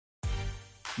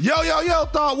Yo,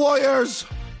 Thought Warriors.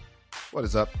 What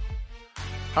is up?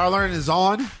 Our Learning is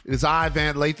on. It is I,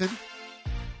 Van Lathan.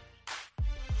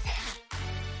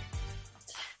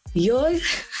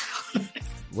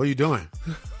 What are you doing?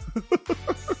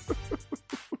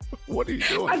 What are you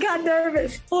doing? I got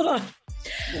nervous. Hold on.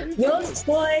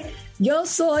 Yo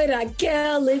soy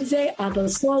Raquel Lindsay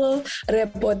Abasolo,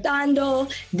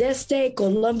 reportando desde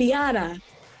Colombiana.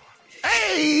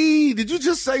 Hey, did you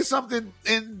just say something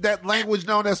in that language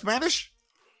known as Spanish?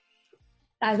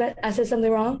 I said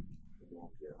something wrong?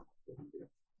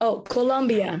 Oh,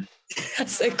 Colombia. I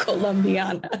said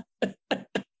Colombiana.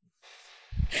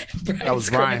 That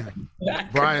was Brian.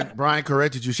 Brian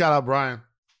corrected you. Shout out, Brian.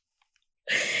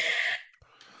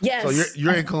 Yes. So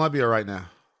you're in Colombia right now.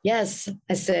 Yes,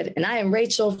 I said, and I am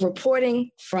Rachel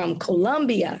reporting from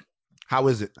Colombia. How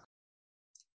is it?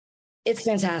 It's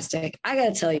fantastic. I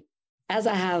got to tell you, as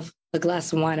I have a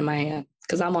glass of wine in my hand,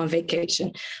 because I'm on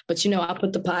vacation, but you know, I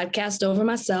put the podcast over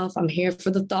myself. I'm here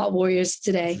for the Thought Warriors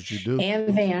today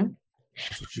and Van.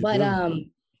 But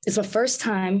it's my first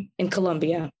time in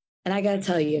Colombia. And I got to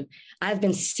tell you, I've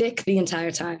been sick the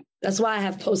entire time. That's why I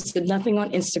have posted nothing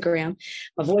on Instagram.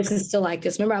 My voice is still like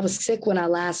this. Remember, I was sick when I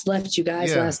last left you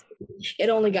guys last week. It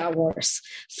only got worse.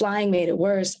 Flying made it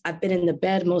worse. I've been in the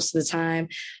bed most of the time,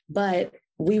 but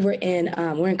we're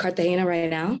in Cartagena right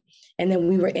now. And then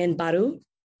we were in Baru,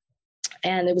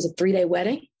 and it was a 3-day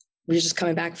wedding. We were just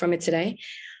coming back from it today.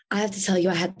 I have to tell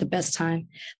you, I had the best time.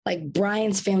 Like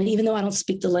Brian's family, even though I don't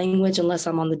speak the language unless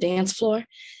I'm on the dance floor,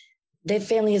 their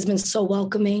family has been so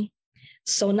welcoming,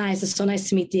 so nice. It's so nice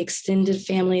to meet the extended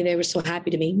family. They were so happy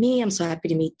to meet me. I'm so happy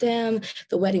to meet them.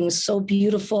 The wedding was so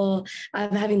beautiful.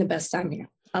 I'm having the best time here.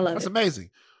 I love it. That's amazing.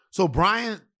 So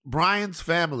Brian's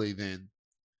family then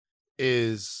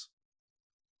is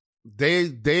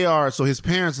they are, so his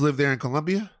parents live there in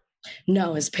Colombia?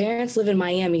 No, his parents live in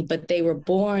Miami, but they were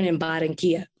born in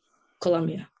Barranquilla,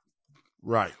 Colombia.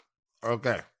 Right.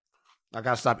 Okay. I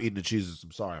got to stop eating the cheeses.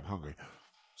 I'm sorry. I'm hungry.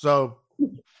 So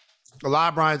a lot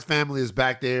of Brian's family is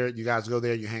back there. You guys go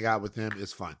there, you hang out with him.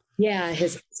 It's fun. Yeah,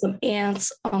 some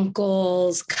aunts,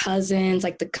 uncles, cousins,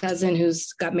 like the cousin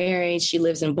who's got married. She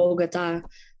lives in Bogota.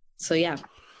 So yeah.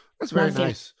 That's very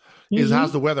nice. Mm-hmm.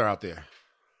 How's the weather out there?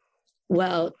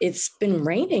 Well, it's been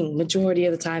raining majority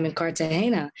of the time in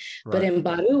Cartagena. Right. But in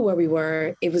Baru, where we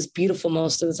were, it was beautiful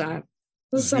most of the time. It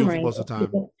was some rain. Most of the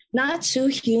time. Not too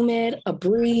humid, a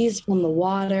breeze from the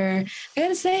water. I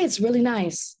gotta say, it's really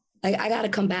nice. I gotta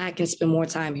come back and spend more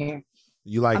time here.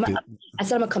 You liked it? I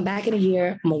said I'm gonna come back in a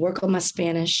year. I'm gonna work on my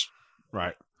Spanish.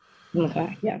 Right.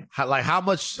 Okay. Yeah. How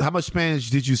much Spanish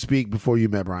did you speak before you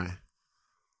met Brian?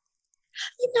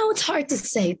 You know, it's hard to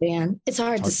say, man. It's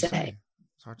hard to say.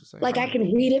 It's hard to say. Like I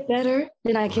can read it better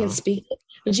than I can speak it,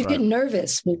 but you get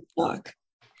nervous when you talk.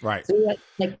 Right. So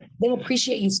like they'll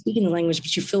appreciate you speaking the language,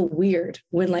 but you feel weird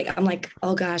when I'm like,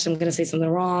 oh gosh, I'm gonna say something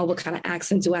wrong. What kind of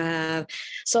accent do I have?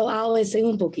 So I always say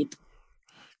un poquito.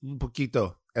 Un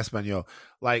poquito español.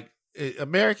 Like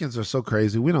Americans are so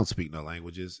crazy. We don't speak no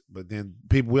languages, but then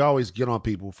we always get on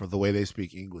people for the way they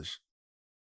speak English.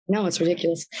 No, it's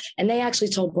ridiculous. And they actually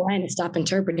told Brian to stop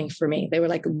interpreting for me. They were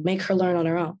like, make her learn on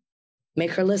her own.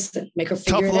 Make her listen. Make her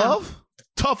figure it out.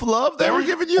 Tough love they were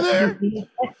giving you there?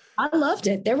 I loved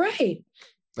it. They're right.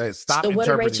 Hey, stop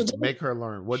interpreting. Make her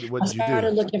learn. What did you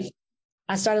do?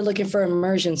 I started looking for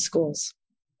immersion schools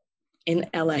in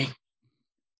LA.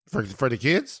 For the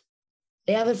kids?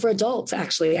 They have it for adults,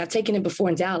 actually. I've taken it before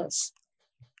in Dallas.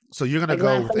 So you're going to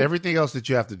go with everything else that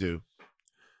you have to do.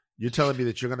 You're telling me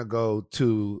that you're going to go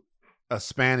to a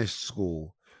Spanish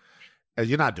school. And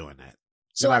you're not doing that.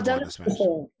 So I've done this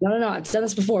before. No. I've done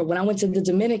this before. When I went to the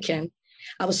Dominican,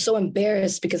 I was so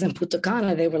embarrassed because in Punta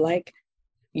Cana, they were like,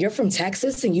 you're from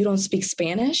Texas and you don't speak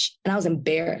Spanish? And I was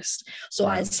embarrassed. So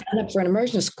I signed up for an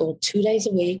immersion school 2 days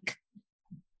a week,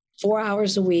 4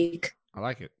 hours a week. I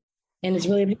like it. And it's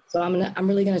really, so I'm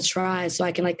really going to try so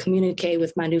I can communicate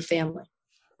with my new family.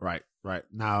 Right.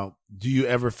 Now, do you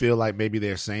ever feel like maybe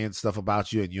they're saying stuff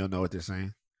about you and you don't know what they're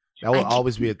saying? That will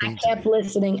always be a thing. I kept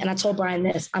listening, and I told Brian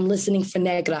this. I'm listening for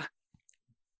negra.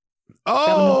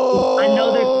 Oh, I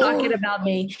know they're talking about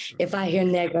me if I hear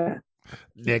negra.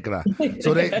 Negra.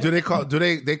 So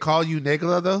they call you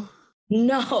negra though?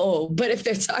 No, but if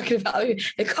they're talking about me,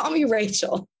 they call me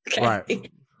Rachel. Okay?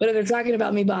 Right. But if they're talking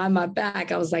about me behind my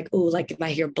back, I was like, oh, like if I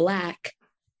hear black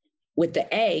with the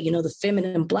A, the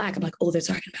feminine black, I'm like, oh, they're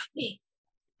talking about me.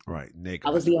 Right. Negra.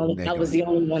 I was the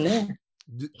only one there.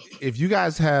 If you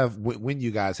guys when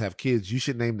you guys have kids, you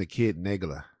should name the kid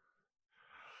Negra.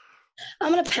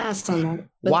 I'm going to pass on that.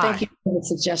 But Why? Thank you for the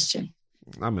suggestion.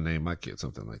 I'm gonna name my kid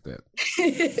something like that.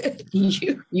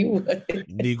 you would.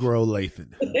 Negro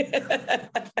Lathan.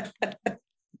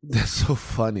 That's so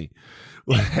funny.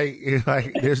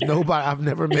 Like there's nobody. I've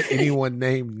never met anyone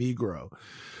named Negro.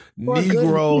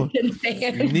 Negro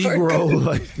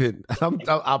Lathan.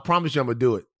 I promise you, I'm gonna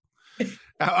do it.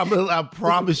 I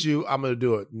promise you, I'm gonna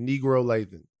do it. Negro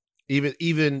Lathan.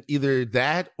 Even either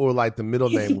that or like the middle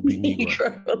name would be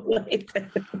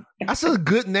Negro. That's a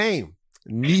good name.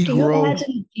 Negro. Can you imagine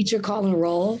a teacher calling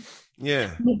roll?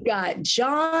 Yeah. We've got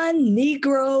John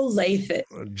Negro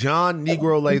Lathan. John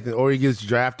Negro Lathan, or he gets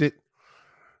drafted.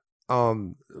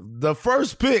 The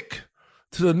first pick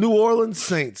to the New Orleans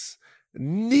Saints,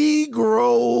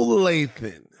 Negro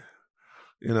Lathan.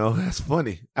 You know, that's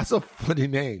funny. That's a funny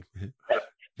name.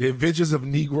 The Adventures of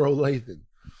Negro Lathan.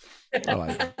 I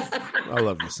like it. I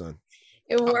love you, son.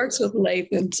 It works with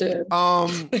Lathan too.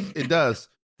 It does.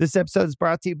 This episode is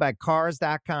brought to you by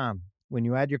Cars.com. When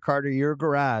you add your car to your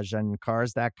garage on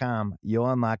Cars.com, you'll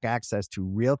unlock access to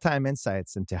real-time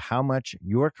insights into how much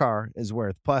your car is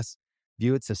worth. Plus,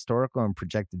 view its historical and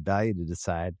projected value to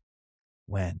decide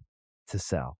when to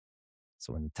sell.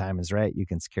 So when the time is right, you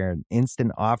can secure an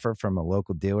instant offer from a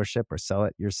local dealership or sell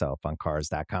it yourself on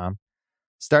Cars.com.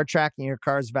 Start tracking your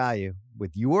car's value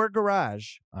with your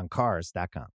garage on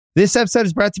Cars.com. This episode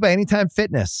is brought to you by Anytime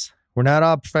Fitness. We're not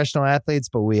all professional athletes,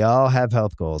 but we all have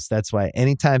health goals. That's why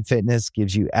Anytime Fitness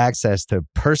gives you access to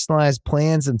personalized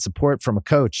plans and support from a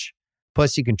coach.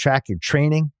 Plus, you can track your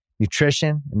training,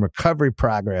 nutrition, and recovery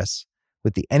progress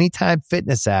with the Anytime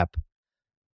Fitness app,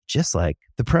 just like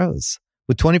the pros.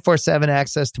 With 24/7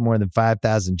 access to more than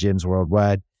 5,000 gyms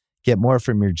worldwide, get more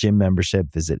from your gym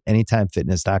membership. Visit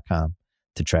anytimefitness.com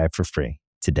to try it for free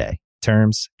today.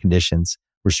 Terms, conditions,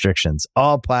 restrictions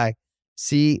all apply.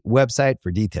 See website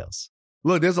for details.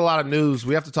 Look, there's a lot of news.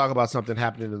 We have to talk about something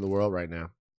happening in the world right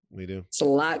now. We do. It's a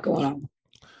lot going on.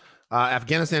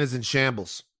 Afghanistan is in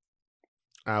shambles.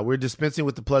 We're dispensing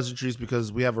with the pleasantries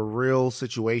because we have a real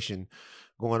situation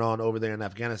going on over there in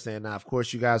Afghanistan. Now, of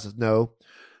course, you guys know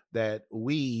that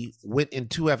we went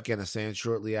into Afghanistan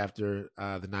shortly after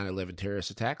the 9/11 terrorist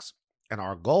attacks. And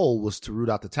our goal was to root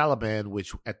out the Taliban,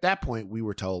 which at that point we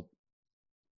were told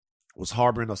was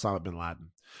harboring Osama bin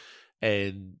Laden.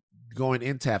 And going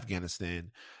into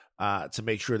Afghanistan to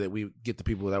make sure that we get the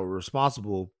people that were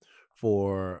responsible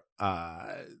for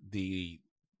the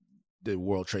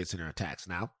World Trade Center attacks.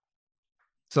 Now,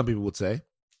 some people would say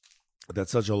that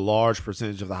such a large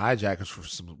percentage of the hijackers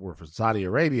were from Saudi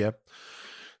Arabia,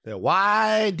 that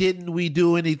why didn't we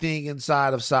do anything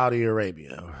inside of Saudi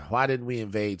Arabia? Why didn't we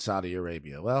invade Saudi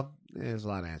Arabia? Well, there's a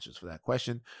lot of answers for that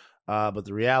question. But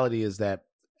the reality is that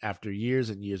after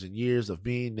years and years and years of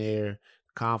being there,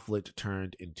 conflict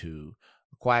turned into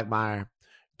a quagmire,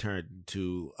 turned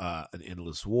into an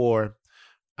endless war,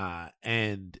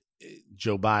 and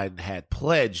Joe Biden had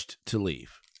pledged to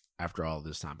leave after all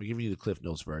this time. I'm giving you the Cliff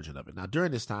Notes version of it. Now,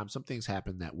 during this time, some things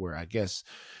happened that were, I guess,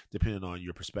 depending on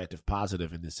your perspective,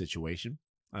 positive in this situation.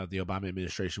 The Obama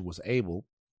administration was able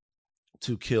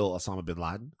to kill Osama bin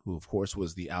Laden, who, of course,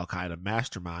 was the al-Qaeda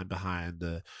mastermind behind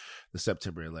the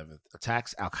September 11th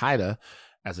attacks. Al-Qaeda,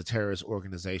 as a terrorist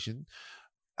organization,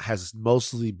 has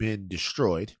mostly been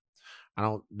destroyed. I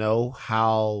don't know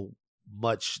how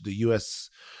much the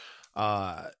U.S.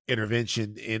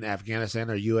 Intervention in Afghanistan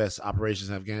or U.S. operations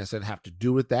in Afghanistan have to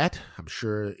do with that. I'm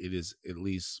sure it is at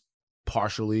least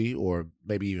partially or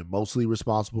maybe even mostly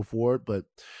responsible for it. But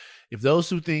if those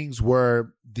two things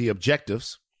were the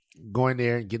objectives, going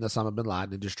there and getting Osama bin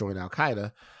Laden and destroying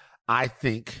Al-Qaeda, I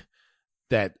think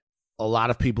that a lot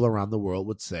of people around the world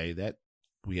would say that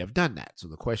we have done that. So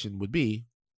the question would be,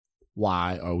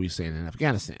 why are we staying in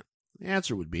Afghanistan? The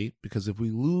answer would be because if we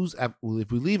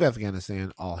leave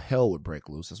Afghanistan, all hell would break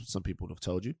loose. That's what some people would have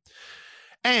told you.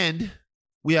 And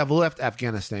we have left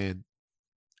Afghanistan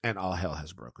and all hell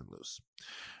has broken loose.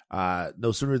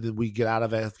 No sooner than we get out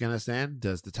of Afghanistan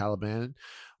does the Taliban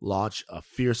launch a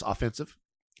fierce offensive.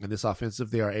 In this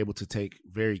offensive, they are able to take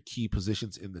very key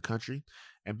positions in the country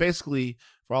and basically,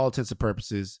 for all intents and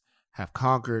purposes, have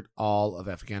conquered all of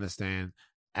Afghanistan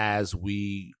as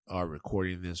we are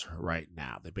recording this right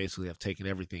now. They basically have taken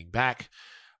everything back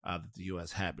that the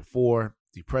U.S. had before.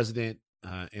 The president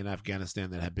in Afghanistan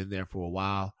that had been there for a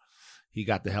while, he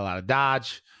got the hell out of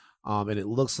Dodge. And it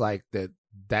looks like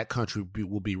that country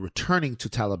will be returning to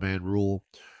Taliban rule,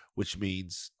 which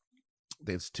means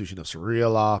the institution of Sharia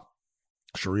law,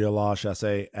 should I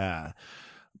say,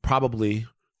 probably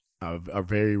a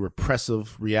very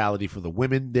repressive reality for the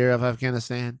women there of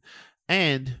Afghanistan.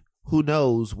 And who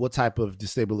knows what type of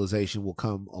destabilization will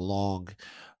come along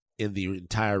in the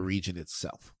entire region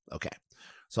itself. Okay.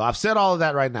 So I've said all of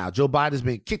that right now. Joe Biden's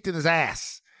being kicked in his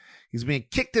ass. He's being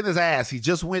kicked in his ass. He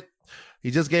just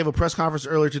gave a press conference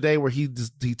earlier today where he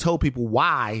told people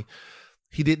why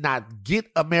he did not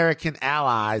get American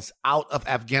allies out of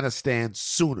Afghanistan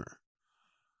sooner.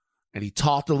 And he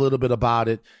talked a little bit about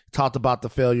it, talked about the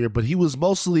failure, but he was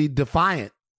mostly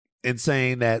defiant in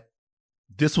saying that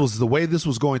this was the way this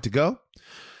was going to go,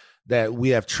 that we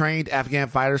have trained Afghan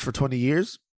fighters for 20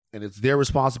 years, and it's their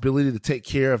responsibility to take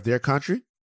care of their country,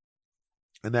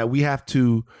 and that we have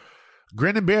to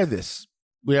grin and bear this.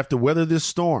 We have to weather this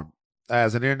storm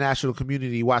as an international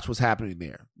community, watch what's happening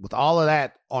there. With all of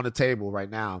that on the table right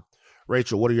now,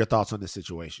 Rachel, what are your thoughts on this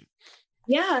situation?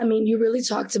 Yeah, I mean, you really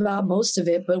talked about most of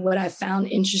it, but what I found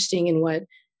interesting in what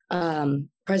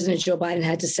President Joe Biden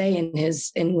had to say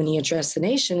when he addressed the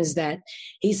nation is that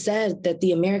he said that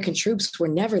the American troops were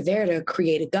never there to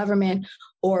create a government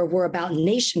or were about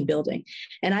nation building.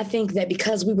 And I think that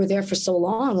because we were there for so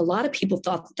long, a lot of people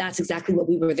thought that that's exactly what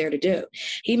we were there to do.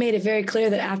 He made it very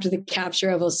clear that after the capture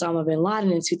of Osama bin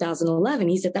Laden in 2011,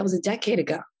 he said that was a decade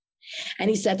ago. And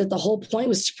he said that the whole point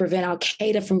was to prevent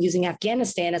al-Qaeda from using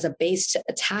Afghanistan as a base to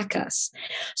attack us.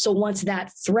 So once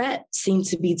that threat seemed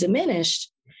to be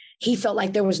diminished, he felt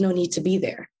like there was no need to be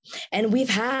there. And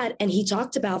he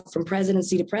talked about from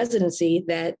presidency to presidency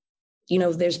that,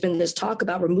 there's been this talk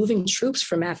about removing troops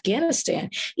from Afghanistan.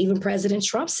 Even President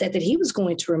Trump said that he was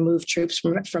going to remove troops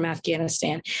from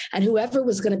Afghanistan. And whoever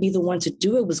was going to be the one to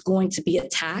do it was going to be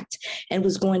attacked and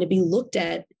was going to be looked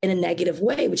at in a negative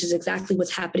way, which is exactly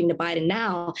what's happening to Biden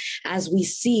now, as we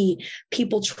see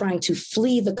people trying to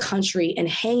flee the country and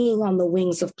hanging on the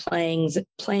wings of planes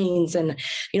and,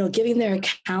 giving their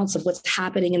accounts of what's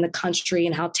happening in the country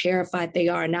and how terrified they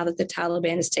are now that the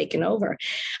Taliban has taken over.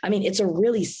 I mean, it's a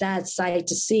really sad sight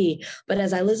to see. But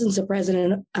as I listen to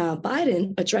President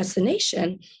Biden address the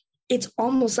nation, it's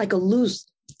almost like a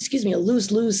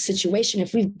lose-lose situation.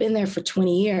 If we've been there for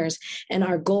 20 years and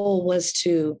our goal was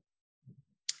to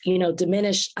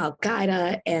diminish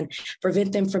al-Qaeda and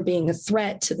prevent them from being a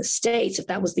threat to the states, if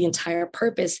that was the entire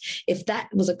purpose, if that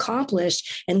was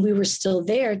accomplished and we were still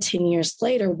there 10 years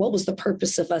later, what was the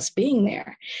purpose of us being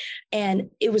there?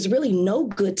 And it was really no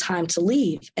good time to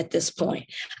leave at this point.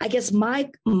 I guess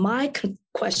my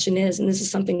question is, and this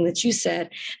is something that you said,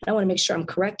 and I want to make sure I'm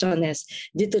correct on this,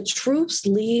 did the troops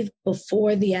leave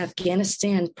before the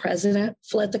Afghanistan president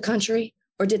fled the country?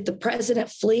 Or did the president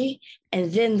flee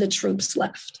and then the troops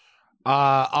left?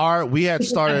 We had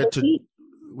started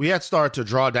to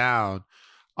draw down.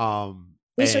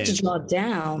 We started to draw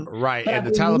down, right? But and I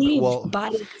the Taliban. Well,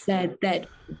 Biden said that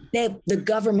the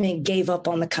government gave up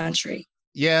on the country.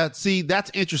 Yeah, see, that's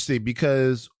interesting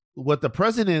because what the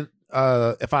president,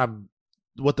 what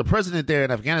the president there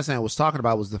in Afghanistan was talking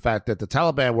about was the fact that the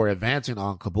Taliban were advancing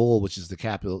on Kabul, which is the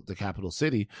capital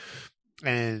city,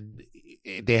 and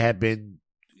they had been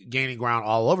gaining ground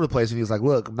all over the place. And he was like,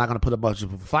 look, I'm not going to put up much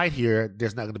of a fight here.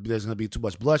 There's going to be too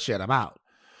much bloodshed. I'm out.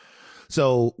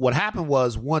 So what happened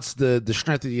was once the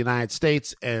strength of the United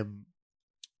States and,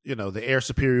 the air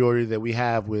superiority that we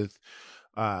have with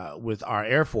our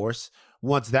Air Force,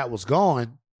 once that was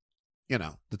gone,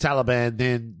 the Taliban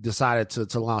then decided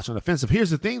to launch an offensive.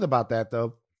 Here's the thing about that,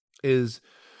 though, is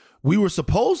we were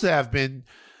supposed to have been,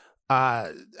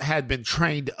 had been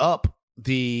trained up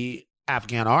the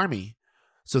Afghan army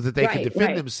so that they could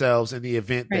defend themselves in the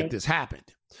event that this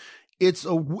happened. It's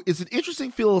an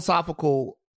interesting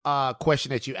philosophical question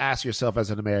that you ask yourself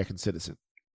as an American citizen.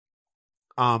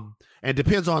 And it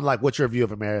depends on what your view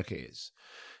of America is.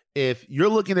 If you're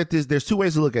looking at this, there's two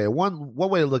ways to look at it. One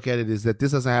way to look at it is that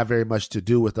this doesn't have very much to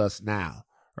do with us now,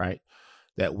 right?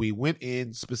 That we went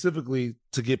in specifically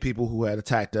to get people who had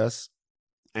attacked us.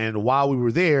 And while we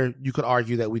were there, you could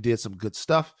argue that we did some good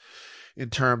stuff in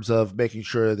terms of making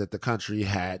sure that the country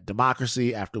had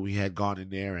democracy after we had gone in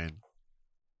there and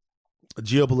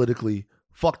geopolitically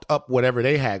fucked up whatever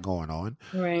they had going on.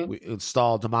 Right. We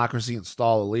installed democracy,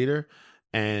 install a leader.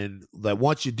 And that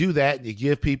once you do that and you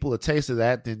give people a taste of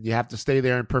that, then you have to stay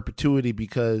there in perpetuity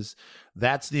because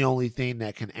that's the only thing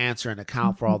that can answer and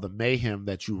account for all the mayhem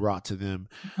that you brought to them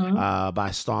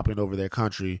by stomping over their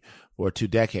country for 2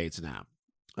 decades now.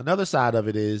 Another side of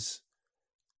it is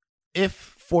if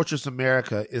Fortress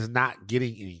America is not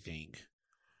getting anything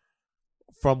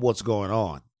from what's going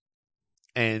on,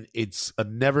 and it's a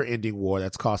never-ending war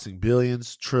that's costing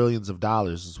billions, trillions of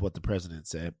dollars is what the president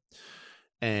said,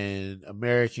 and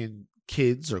American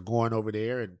kids are going over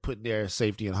there and putting their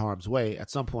safety in harm's way, at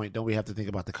some point, don't we have to think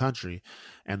about the country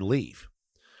and leave?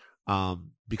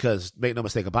 Because make no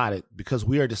mistake about it, because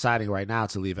we are deciding right now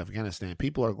to leave Afghanistan,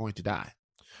 people are going to die.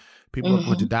 People are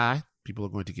going to die. People are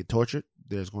going to get tortured.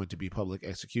 there's going to be public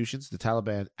executions. The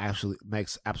Taliban actually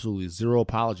makes absolutely zero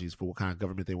apologies for what kind of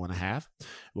government they want to have,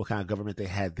 what kind of government they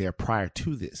had there prior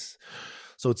to this.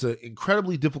 So it's an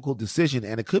incredibly difficult decision,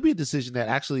 and it could be a decision that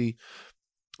actually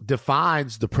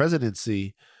defines the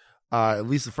presidency, at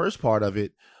least the first part of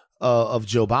it, of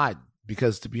Joe Biden.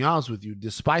 Because to be honest with you,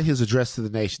 despite his address to the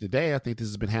nation today, I think this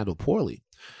has been handled poorly.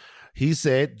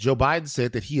 Joe Biden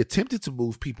said that he attempted to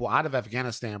move people out of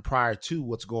Afghanistan prior to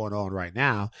what's going on right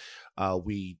now.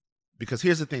 Because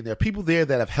here's the thing, there are people there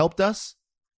that have helped us,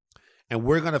 and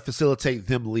we're going to facilitate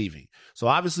them leaving. So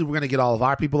obviously we're going to get all of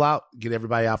our people out, get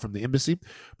everybody out from the embassy.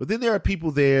 But then there are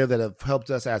people there that have helped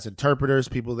us as interpreters,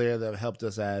 people there that have helped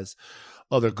us as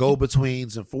other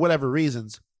go-betweens. And for whatever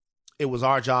reasons, it was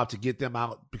our job to get them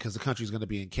out because the country is going to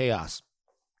be in chaos.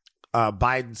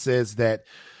 Biden says that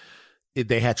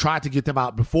they had tried to get them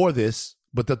out before this,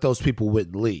 but that those people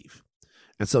wouldn't leave.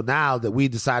 And so now that we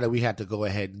decided we had to go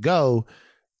ahead and go,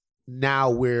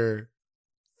 now we're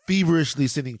feverishly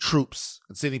sending troops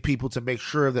and sending people to make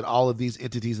sure that all of these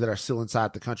entities that are still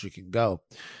inside the country can go.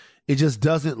 It just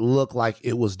doesn't look like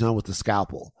it was done with the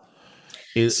scalpel.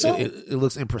 It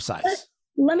looks imprecise.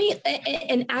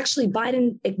 And actually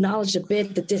Biden acknowledged a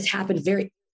bit that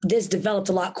this developed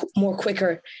a lot more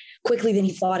quickly than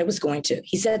he thought it was going to.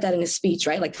 He said that in his speech,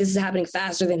 right? Like, this is happening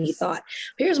faster than he thought.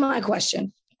 Here's my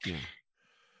question. Yeah.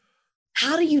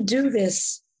 How do you do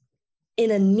this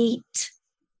in a neat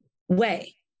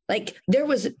way? Like, it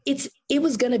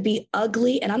was going to be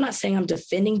ugly. And I'm not saying I'm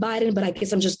defending Biden, but I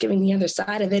guess I'm just giving the other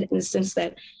side of it in the sense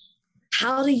that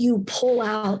how do you pull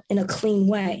out in a clean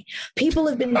way? People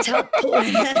have been telling.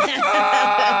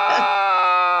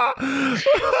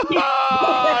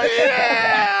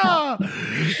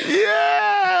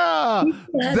 Yeah.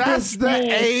 That's the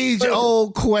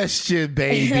age-old question,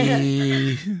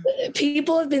 baby.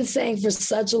 People have been saying for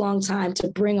such a long time to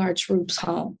bring our troops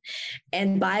home.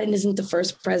 And Biden isn't the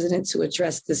first president to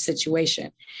address this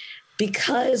situation.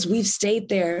 Because we've stayed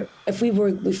there, if we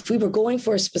were going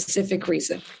for a specific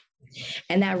reason,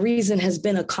 and that reason has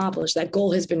been accomplished, that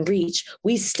goal has been reached,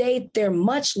 we stayed there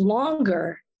much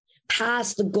longer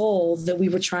past the goal that we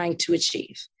were trying to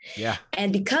achieve. Yeah.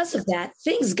 And because of that,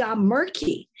 things got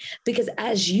murky because,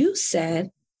 as you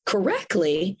said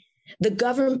correctly, the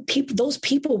government, those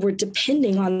people were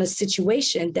depending on the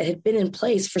situation that had been in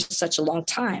place for such a long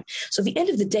time. So at the end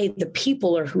of the day, the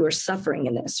people are who are suffering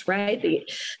in this, right?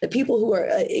 The people who are,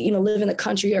 live in the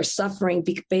country are suffering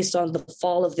based on the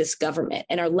fall of this government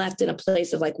and are left in a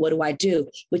place of like, what do I do?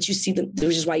 Which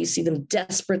is why you see them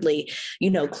desperately,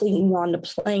 clinging on to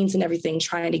planes and everything,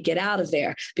 trying to get out of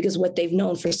there because what they've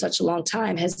known for such a long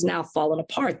time has now fallen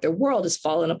apart. Their world has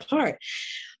fallen apart.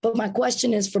 But my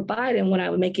question is for Biden, when I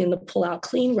was making the pull out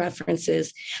clean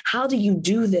references, how do you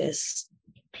do this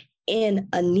in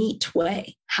a neat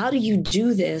way? How do you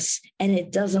do this and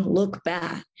it doesn't look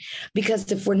bad?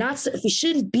 Because if we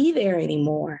shouldn't be there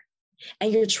anymore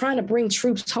and you're trying to bring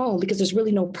troops home because there's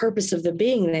really no purpose of them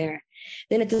being there,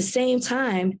 then at the same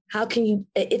time,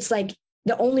 it's like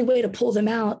the only way to pull them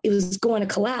out is going to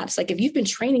collapse. Like if you've been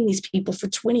training these people for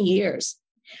 20 years,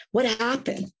 what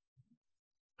happened?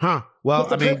 Huh. Well,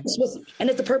 if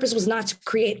the purpose was not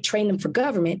to train them for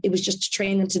government, it was just to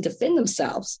train them to defend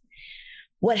themselves.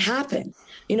 What happened?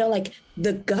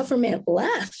 The government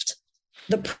left.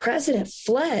 The president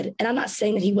fled. And I'm not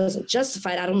saying that he wasn't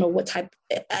justified. I don't know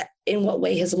in what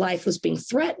way his life was being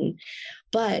threatened.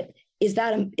 But is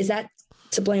that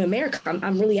to blame America?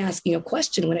 I'm really asking a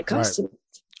question when it comes to.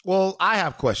 Well, I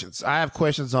have questions. I have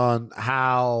questions on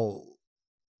how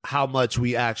much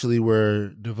we actually were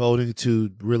devoting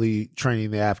to really training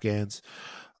the Afghans.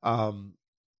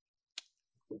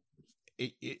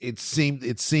 It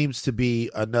seems to be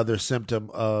another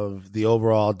symptom of the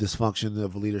overall dysfunction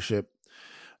of leadership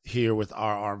here with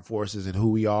our armed forces and who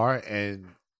we are. And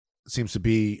it seems to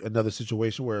be another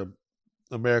situation where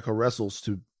America wrestles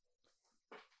to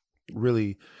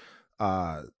really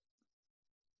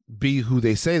be who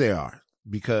they say they are.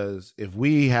 Because if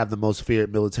we have the most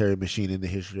feared military machine in the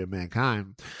history of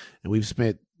mankind, and we've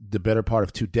spent the better part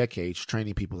of 2 decades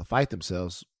training people to fight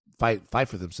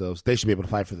for themselves, they should be able to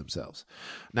fight for themselves.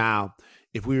 Now,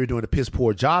 if we were doing a piss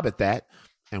poor job at that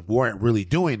and weren't really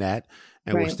doing that,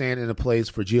 and we're standing in a place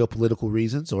for geopolitical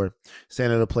reasons, or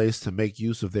standing in a place to make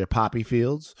use of their poppy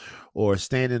fields, or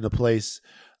standing in a place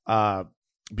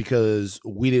because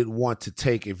we didn't want to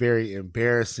take a very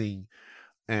embarrassing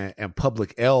and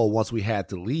public L once we had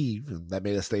to leave, and that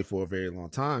made us stay for a very long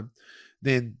time,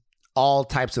 then all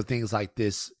types of things like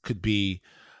this could be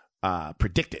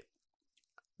predicted.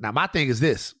 Now, my thing is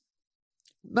this.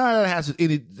 None of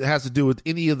that has to do with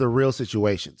any of the real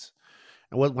situations.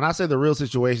 And when I say the real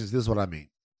situations, this is what I mean.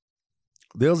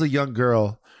 There was a young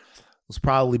girl who was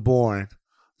probably born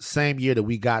the same year that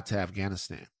we got to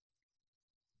Afghanistan.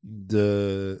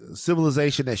 The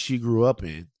civilization that she grew up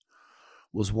in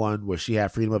was one where she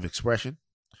had freedom of expression,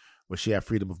 where she had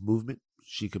freedom of movement.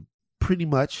 She could pretty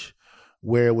much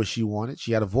wear what she wanted.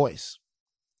 She had a voice.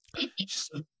 She's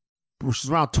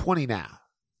around 20 now.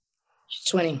 She's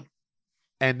 20.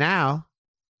 And now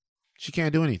she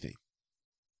can't do anything.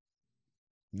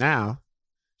 Now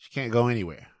she can't go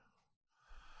anywhere.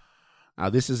 Now,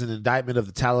 this is an indictment of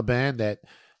the Taliban that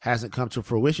hasn't come to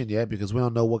fruition yet because we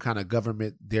don't know what kind of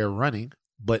government they're running.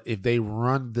 But if they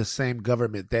run the same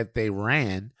government that they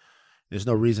ran, there's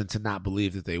no reason to not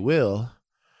believe that they will.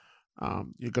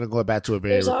 You're going to go back to a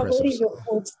very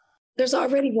repressive. There's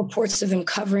already reports of them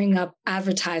covering up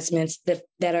advertisements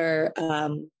that are,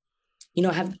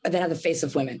 that have the face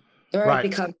of women. They're already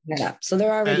covering that up. So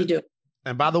they're already doing.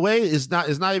 And by the way, it's not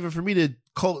even for me to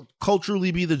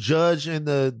culturally be the judge and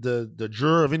the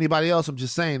juror of anybody else. I'm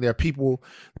just saying there are people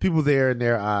there, and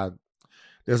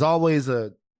there's always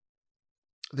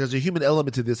there's a human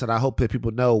element to this, and I hope that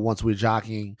people know once we're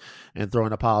jockeying and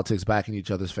throwing the politics back in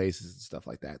each other's faces and stuff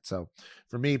like that. So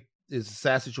for me, it's a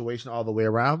sad situation all the way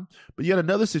around. But yet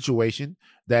another situation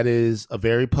that is a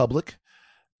very public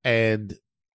and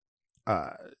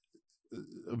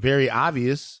very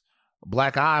obvious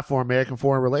black eye for American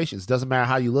foreign relations. Doesn't matter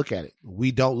how you look at it.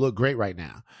 We don't look great right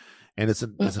now. And it's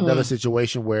another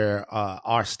situation where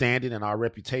our standing and our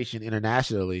reputation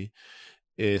internationally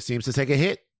seems to take a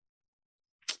hit.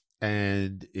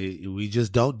 And we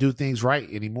just don't do things right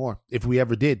anymore. If we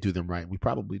ever did do them right, we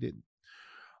probably didn't.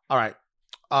 All right.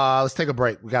 Let's take a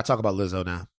break. We got to talk about Lizzo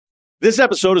now. This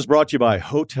episode is brought to you by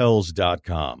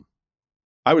Hotels.com.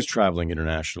 I was traveling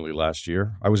internationally last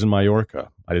year. I was in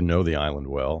Mallorca. I didn't know the island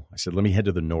well. I said, let me head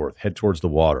to the north, head towards the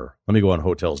water. Let me go on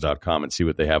Hotels.com and see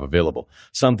what they have available.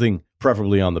 Something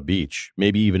preferably on the beach,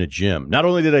 maybe even a gym. Not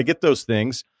only did I get those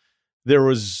things, there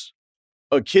was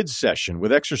a kids session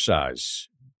with exercise,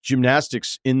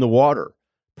 gymnastics in the water,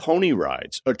 pony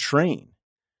rides, a train.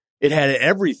 It had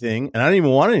everything, and I didn't even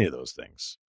want any of those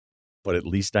things. But at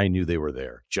least I knew they were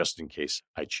there, just in case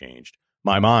I changed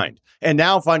my mind. And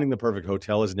now finding the perfect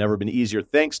hotel has never been easier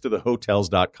thanks to the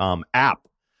Hotels.com app.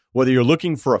 Whether you're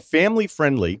looking for a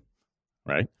family-friendly,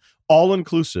 right,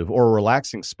 all-inclusive or a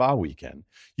relaxing spa weekend,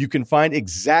 you can find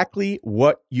exactly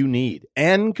what you need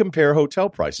and compare hotel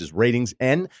prices, ratings,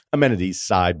 and amenities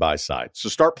side by side. So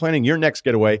start planning your next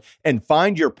getaway and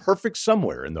find your perfect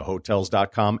somewhere in the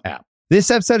Hotels.com app.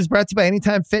 This episode is brought to you by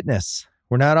Anytime Fitness.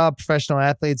 We're not all professional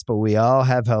athletes, but we all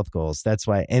have health goals. That's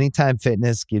why Anytime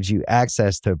Fitness gives you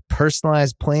access to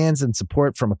personalized plans and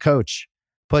support from a coach.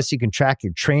 Plus, you can track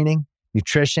your training,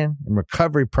 nutrition, and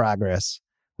recovery progress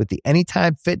with the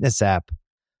Anytime Fitness app,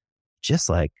 just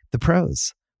like the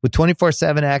pros. With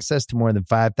 24/7 access to more than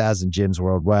 5,000 gyms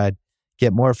worldwide,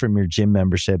 get more from your gym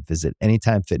membership. Visit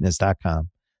anytimefitness.com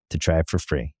to try it for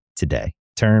free today.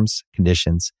 Terms,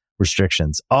 conditions,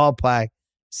 restrictions all apply.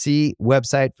 See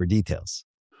website for details.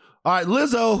 All right,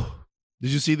 Lizzo.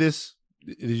 Did you see this?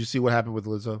 Did you see what happened with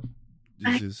Lizzo?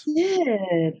 I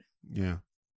did. Yeah.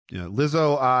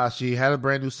 Lizzo, she had a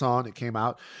brand new song. It came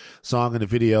out, song in a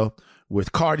video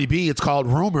with Cardi B. It's called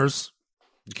Rumors.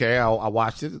 Okay, I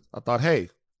watched it. I thought, hey,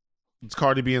 it's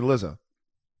Cardi B and Lizzo.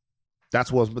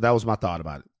 That was my thought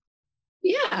about it.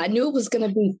 Yeah, I knew it was gonna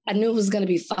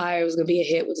be fire. It was gonna be a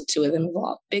hit with the two of them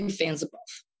involved. Big fans of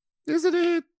both. Is it a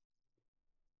hit?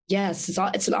 Yes,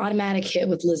 it's an automatic hit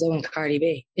with Lizzo and Cardi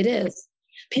B. It is.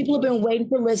 People have been waiting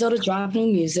for Lizzo to drop new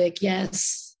music.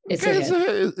 Yes, it's a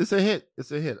hit.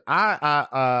 It's a hit.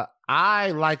 I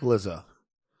like Lizzo.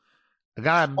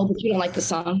 But you don't like the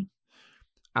song?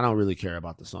 I don't really care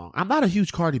about the song. I'm not a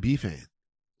huge Cardi B fan.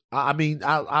 I mean,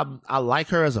 I like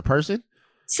her as a person.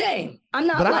 Same. I'm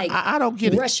not I don't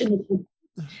get rushing.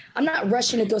 I'm not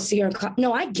rushing to go see her.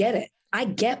 No, I get it. I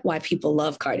get why people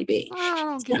love Cardi B.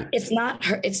 It's not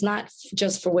her. It's not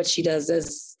just for what she does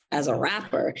as a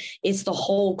rapper. It's the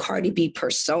whole Cardi B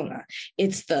persona.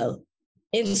 It's the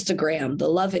Instagram, the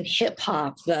love and hip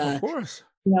hop, of course.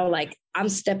 Like I'm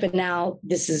stepping out.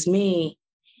 This is me,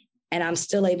 and I'm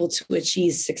still able to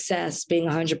achieve success being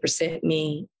 100%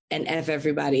 me and F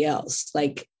everybody else.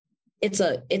 Like it's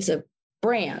a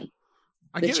brand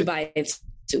that you buy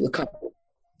into a couple.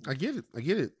 I get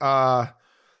it.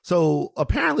 So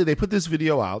apparently they put this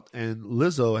video out, and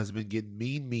Lizzo has been getting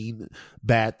mean,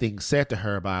 bad things said to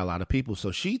her by a lot of people.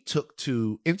 So she took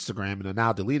to Instagram in a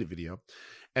now deleted video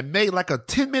and made like a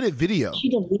 10-minute video. She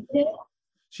deleted it?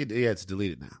 Yeah, it's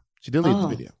deleted now. She deleted the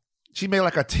video. She made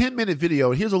like a 10-minute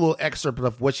video. Here's a little excerpt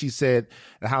of what she said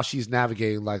and how she's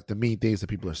navigating like the mean things that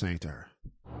people are saying to her.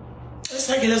 It's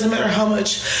like it doesn't matter how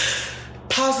much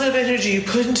positive energy you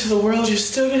put into the world, you're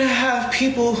still gonna have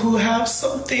people who have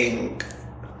something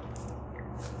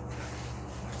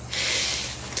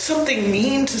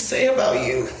mean to say about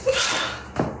you.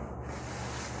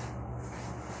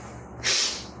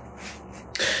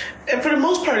 And for the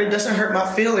most part, it doesn't hurt my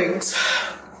feelings.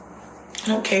 I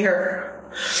don't care.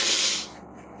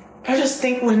 I just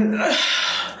think when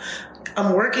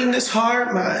I'm working this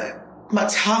hard, my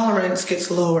tolerance gets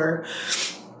lower.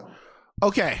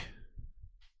 Okay.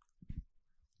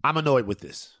 I'm annoyed with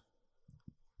this.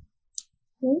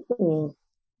 Ooh.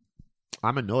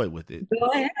 I'm annoyed with it. Go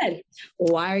ahead.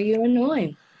 Why are you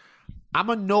annoyed? I'm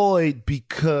annoyed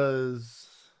because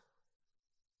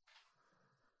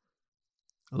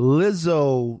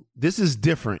Lizzo, this is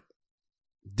different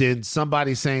than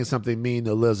somebody saying something mean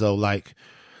to Lizzo. Like,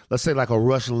 let's say like a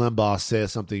Rush Limbaugh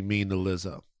says something mean to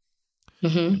Lizzo.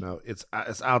 Mm-hmm. You know, it's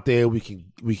out there. We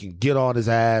can get on his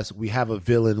ass. We have a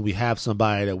villain. We have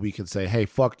somebody that we can say, hey,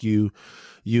 fuck you.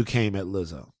 You came at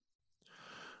Lizzo.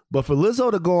 But for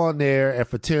Lizzo to go on there and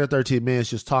for 10 or 13 minutes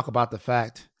just talk about the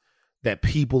fact that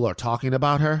people are talking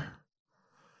about her,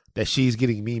 that she's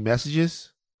getting mean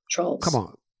messages. Trolls.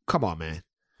 Come on, man.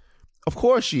 Of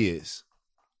course she is.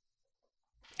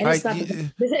 And it's not,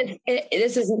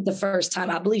 this isn't the first time.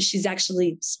 I believe she's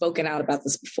actually spoken out about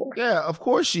this before. Yeah, of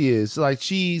course she is. Like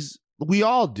we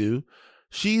all do.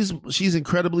 She's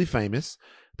incredibly famous.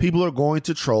 People are going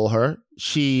to troll her.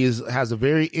 She has a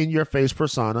very in-your-face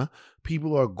persona.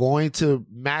 People are going to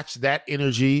match that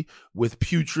energy with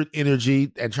putrid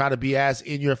energy and try to be as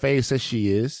in-your-face as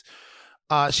she is.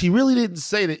 She really didn't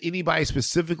say that anybody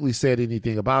specifically said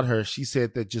anything about her. She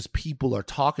said that just people are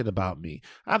talking about me.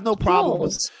 I have no problem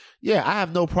I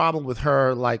have no problem with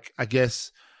her, like, I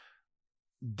guess,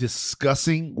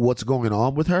 discussing what's going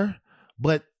on with her.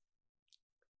 But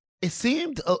it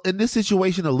seemed in this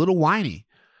situation a little whiny.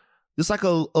 Just like a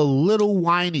little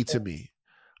whiny to me.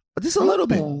 Just a little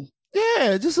bit.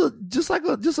 Yeah, just a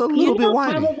little bit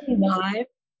whiny. Probably why?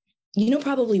 You know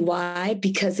probably why?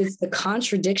 Because it's the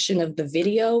contradiction of the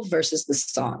video versus the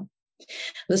song.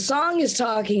 The song is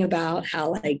talking about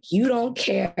how, like, you don't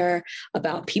care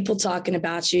about people talking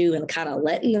about you and kind of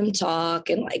letting them talk.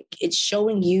 And, like, it's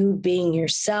showing you being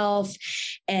yourself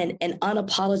and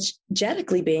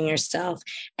unapologetically being yourself.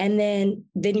 And then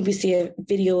we see a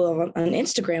video on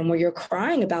Instagram where you're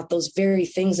crying about those very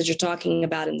things that you're talking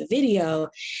about in the video.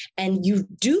 And you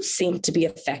do seem to be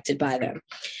affected by them.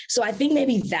 So I think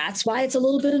maybe that's why it's a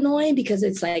little bit annoying, because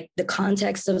it's like the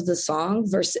context of the song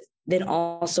versus then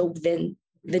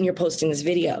you're posting this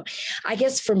video. I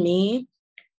guess for me,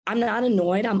 I'm not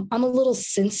annoyed. I'm a little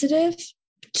sensitive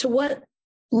to what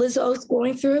Lizzo's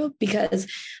going through, because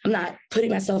I'm not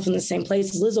putting myself in the same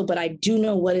place as Lizzo, but I do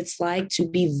know what it's like to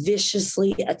be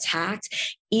viciously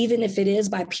attacked, even if it is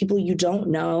by people you don't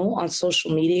know on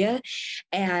social media.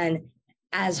 And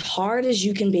as hard as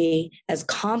you can be, as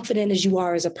confident as you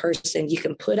are as a person, you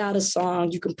can put out a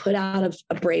song, you can put out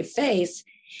a brave face.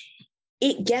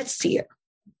 It gets to you,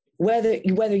 whether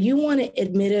you want to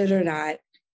admit it or not.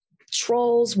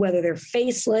 Trolls, whether they're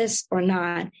faceless or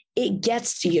not, it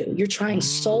gets to you. You're trying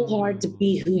so hard to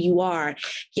be who you are,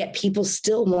 yet people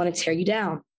still want to tear you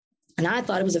down. And I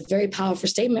thought it was a very powerful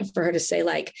statement for her to say,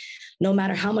 like, no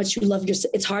matter how much you love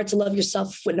yourself, it's hard to love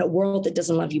yourself in a world that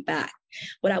doesn't love you back.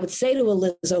 What I would say to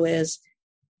Lizzo is,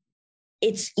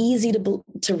 it's easy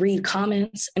to read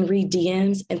comments and read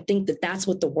DMs and think that that's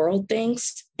what the world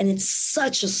thinks. And it's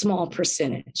such a small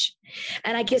percentage.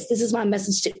 And I guess this is my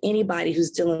message to anybody who's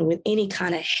dealing with any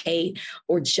kind of hate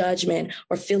or judgment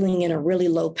or feeling in a really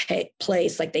low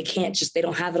place, like they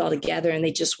don't have it all together and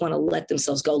they just want to let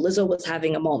themselves go. Lizzo was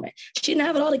having a moment. She didn't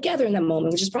have it all together in that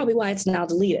moment, which is probably why it's now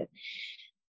deleted.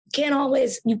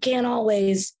 You can't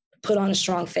always put on a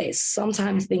strong face.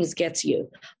 Sometimes things get to you,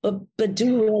 but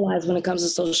do realize when it comes to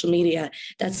social media,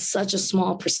 that's such a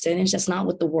small percentage. That's not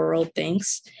what the world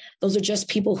thinks. Those are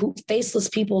just faceless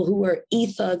people who are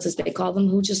e-thugs, as they call them,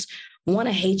 who just want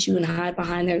to hate you and hide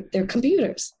behind their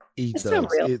computers. E-thugs. It's not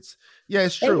real.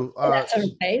 It's true. That's her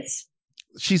face.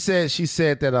 She said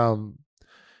that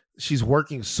she's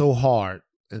working so hard,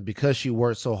 and because she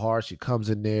works so hard, she comes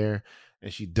in there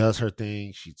and she does her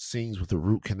thing. She sings with the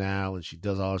root canal and she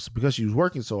does all this. Because she was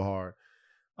working so hard,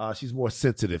 she's more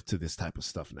sensitive to this type of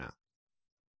stuff now.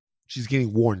 She's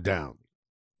getting worn down.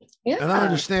 Yeah. And I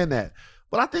understand that.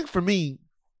 But I think for me,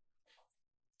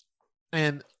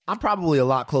 and I'm probably a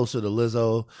lot closer to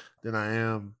Lizzo than I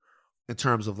am in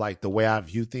terms of like the way I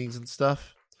view things and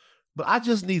stuff. But I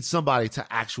just need somebody to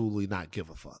actually not give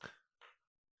a fuck.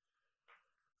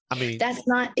 I mean,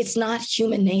 it's not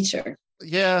human nature.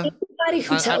 Yeah. Anybody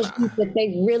who tells you that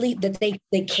they really, that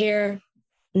they care,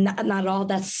 not at all,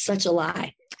 that's such a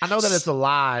lie. I know that it's a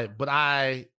lie, but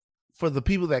for the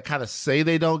people that kind of say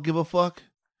they don't give a fuck,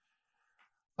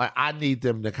 like I need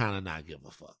them to kind of not give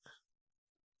a fuck.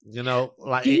 You know,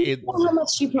 like you know how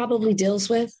much she probably deals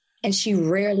with, and she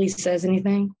rarely says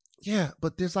anything. Yeah,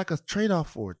 but there's like a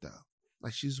trade-off for it though.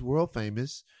 Like she's world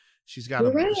famous. She's got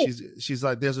she's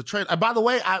like there's a trade. And by the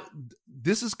way,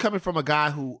 this is coming from a guy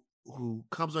who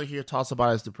comes on here, talks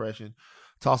about his depression,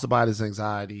 talks about his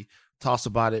anxiety, talks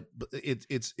about it. But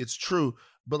it's true.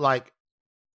 But like,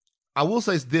 I will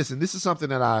say this, and this is something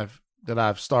that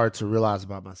I've started to realize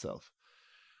about myself.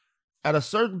 At a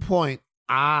certain point,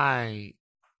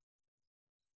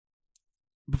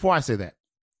 before I say that,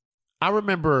 I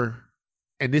remember,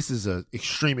 and this is an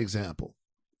extreme example.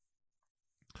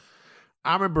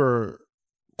 I remember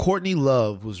Courtney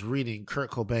Love was reading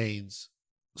Kurt Cobain's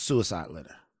suicide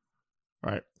letter,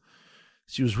 right?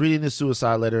 She was reading his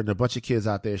suicide letter, and a bunch of kids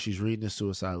out there, she's reading his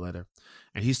suicide letter,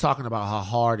 and he's talking about how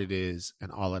hard it is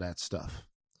and all of that stuff,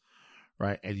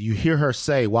 right? And you hear her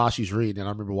say while she's reading, and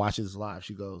I remember watching this live,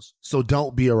 she goes, "So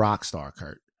don't be a rock star,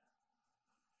 Kurt."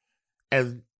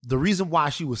 And the reason why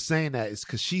she was saying that is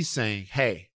because she's saying,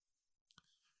 hey,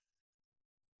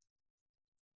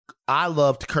 I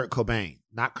loved Kurt Cobain,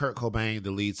 not Kurt Cobain,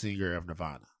 the lead singer of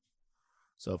Nirvana.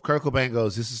 So if Kurt Cobain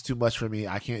goes, this is too much for me,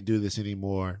 I can't do this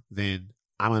anymore, then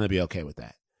I'm going to be okay with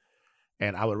that.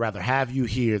 And I would rather have you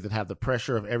here than have the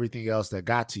pressure of everything else that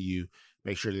got to you,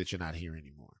 make sure that you're not here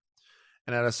anymore.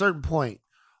 And at a certain point,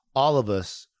 all of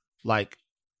us, like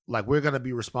we're going to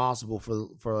be responsible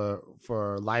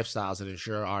for lifestyles that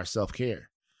ensure our self-care.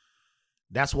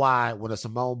 That's why when a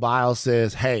Simone Biles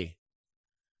says, hey,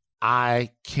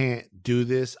 I can't do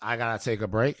this, I got to take a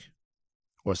break.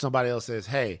 Or somebody else says,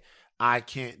 hey, I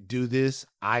can't do this,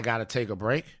 I got to take a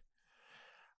break.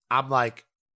 I'm like,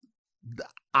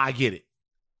 I get it.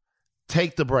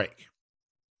 Take the break.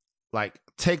 Like,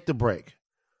 take the break.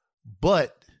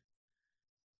 But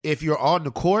if you're on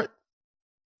the court,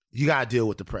 you got to deal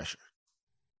with the pressure.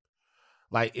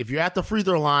 Like, if you're at the free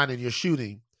throw line and you're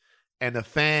shooting and the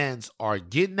fans are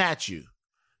getting at you,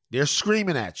 they're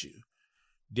screaming at you,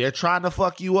 they're trying to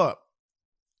fuck you up,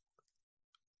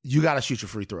 you got to shoot your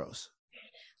free throws.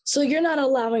 So you're not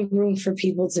allowing room for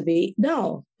people to be,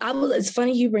 no. It's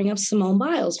funny you bring up Simone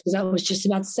Biles, because I was just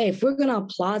about to say, if we're going to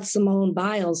applaud Simone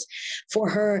Biles for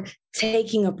her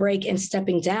taking a break and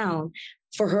stepping down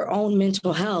for her own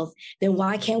mental health, then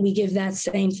why can't we give that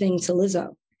same thing to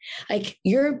Lizzo? Like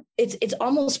it's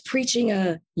almost preaching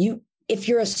if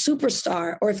you're a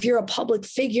superstar or if you're a public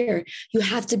figure, you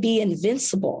have to be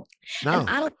invincible. No. And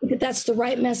I don't think that that's the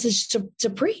right message to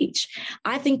preach.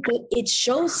 I think that it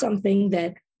shows something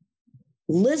that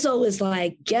Lizzo is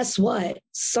like, guess what?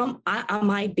 I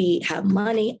might have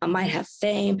money, I might have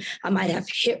fame, I might have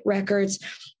hit records,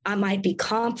 I might be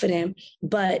confident,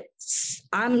 but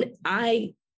sometimes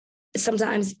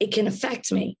it can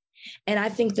affect me. And I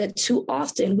think that too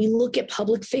often we look at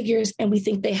public figures and we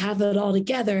think they have it all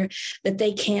together, that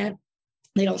they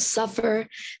don't suffer,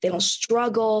 they don't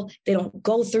struggle, they don't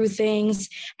go through things.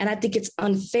 And I think it's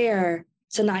unfair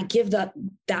to not give that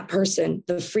person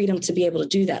the freedom to be able to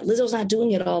do that. Lizzo's not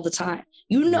doing it all the time.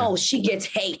 You know, she gets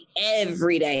hate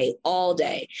every day, all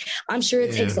day. I'm sure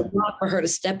it takes a lot for her to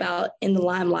step out in the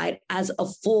limelight as a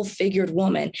full-figured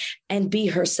woman and be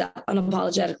herself,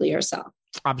 unapologetically herself.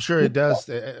 I'm sure it does.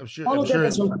 I'm sure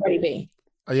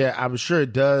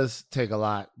it does take a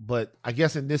lot. But I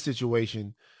guess in this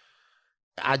situation,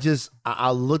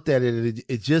 I looked at it and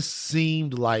it just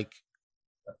seemed like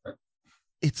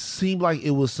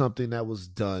it was something that was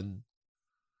done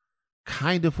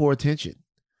kind of for attention.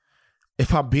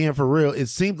 If I'm being for real, it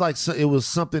seemed like it was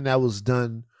something that was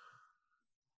done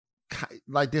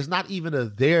like there's not even a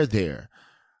there.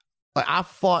 Like, I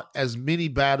fought as many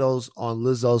battles on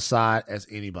Lizzo's side as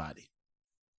anybody.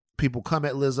 People come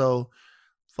at Lizzo,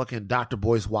 fucking Dr.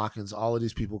 Boyce Watkins, all of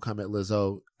these people come at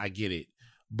Lizzo. I get it.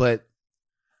 But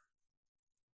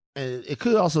and it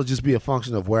could also just be a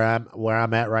function of where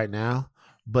I'm at right now.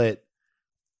 But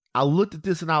I looked at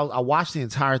this and I watched the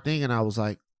entire thing and I was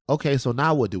like, okay, so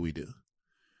now what do we do?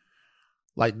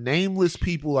 Like, nameless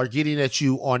people are getting at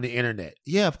you on the internet.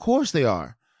 Yeah, of course they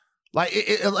are. Like,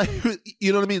 like,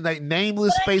 you know what I mean? Like,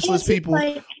 nameless, faceless people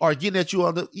are getting at you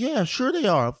on the. Yeah, sure they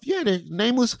are. Yeah, they're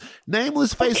nameless,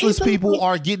 faceless people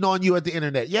are getting on you at the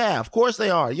internet. Yeah, of course they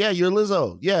are. Yeah, you're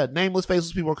Lizzo. Yeah, nameless,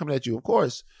 faceless people are coming at you. Of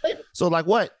course. So, like,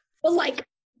 what? But like,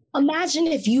 imagine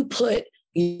if you put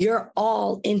your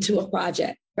all into a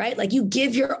project, right? Like you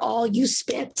give your all, you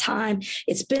spent time.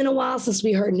 It's been a while since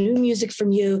we heard new music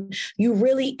from you. You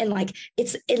really, and like,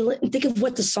 think of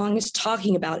what the song is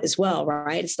talking about as well,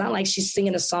 right? It's not like she's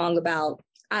singing a song about,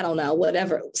 I don't know,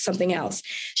 whatever, something else.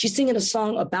 She's singing a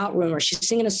song about rumor. She's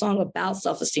singing a song about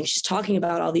self-esteem. She's talking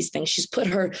about all these things. She's put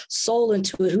her soul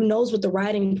into it. Who knows what the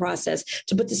writing process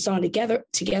to put this song together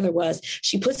was.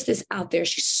 She puts this out there.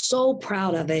 She's so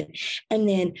proud of it. And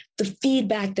then the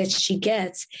feedback that she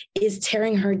gets is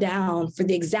tearing her down for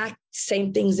the exact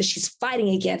same things that she's fighting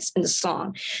against in the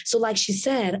song. So like she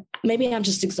said, maybe I'm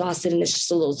just exhausted and it's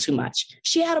just a little too much.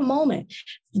 She had a moment.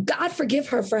 God forgive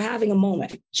her for having a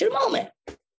moment. She had a moment.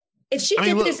 If she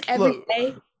did this every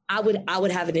day, I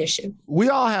would have an issue. We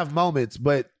all have moments,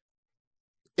 but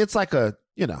it's like it's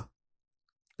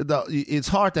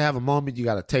hard to have a moment. You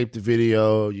got to tape the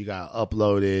video. You got to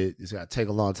upload it. It's got to take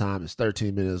a long time. It's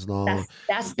 13 minutes long.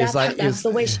 That's the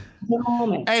way she's in a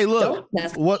moment. Hey, look,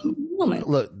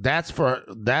 that's for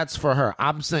her.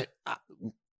 I'm saying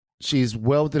she's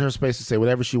well within her space to say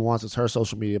whatever she wants. It's her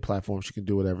social media platform. She can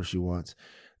do whatever she wants.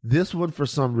 This one, for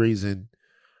some reason,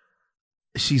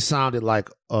 she sounded like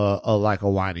a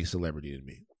whiny celebrity to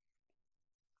me.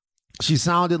 She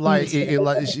sounded like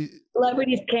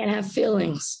celebrities can't have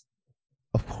feelings.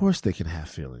 Of course they can have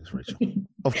feelings, Rachel.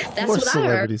 Of That's course what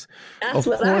celebrities. That's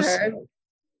what I heard.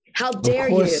 How dare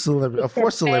you? Of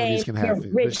course celebrities can have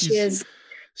feelings.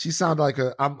 She sounded like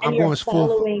I'm going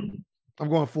full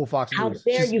Fox News. How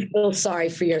dare you feel sorry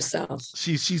for yourself?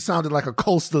 She sounded like a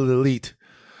coastal elite.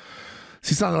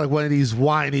 She sounded like one of these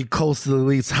whiny coastal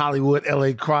elites, Hollywood, LA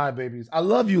crybabies. I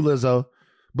love you, Lizzo.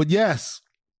 But yes,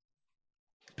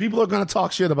 people are going to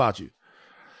talk shit about you.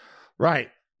 Right.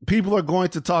 People are going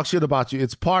to talk shit about you.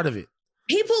 It's part of it.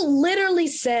 People literally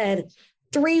said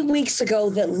 3 weeks ago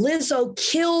that Lizzo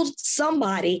killed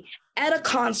somebody at a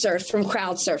concert from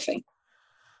crowd surfing.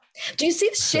 Do you see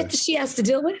the shit that she has to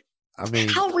deal with? I mean,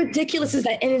 how ridiculous is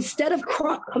that? And instead of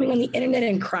coming on the internet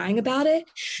and crying about it,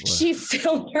 she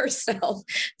filmed herself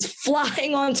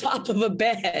flying on top of a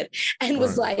bed and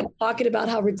was like talking about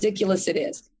how ridiculous it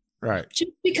is. Right.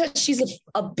 Just because she's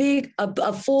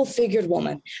a full-figured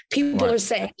woman, people are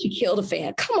saying she killed a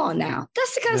fan. Come on now,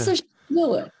 that's the kind of stuff she's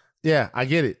doing. Yeah, I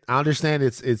get it. I understand.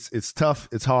 It's tough.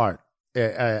 It's hard. You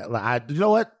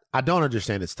know what? I don't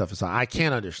understand. It's tough. It's hard. I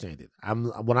can't understand it.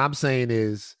 What I'm saying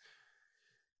is,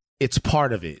 it's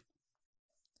part of it.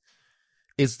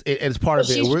 It's part of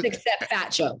it. She should accept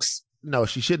fat jokes. No,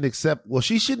 she shouldn't accept. Well,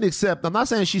 she shouldn't accept. I'm not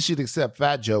saying she should accept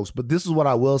fat jokes, but this is what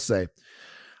I will say.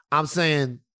 I'm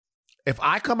saying if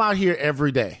I come out here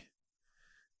every day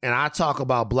and I talk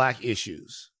about Black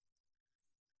issues,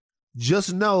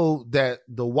 just know that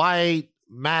the white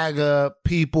MAGA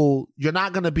people, you're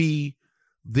not going to be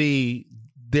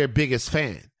their biggest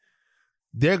fan.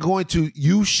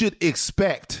 You should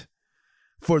expect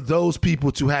for those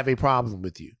people to have a problem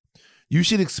with you. You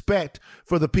should expect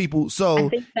for the people. So I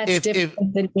think that's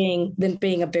different than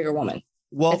being a bigger woman.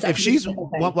 Well, if she's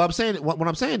what I'm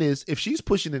saying is if she's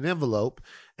pushing an envelope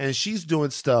and she's doing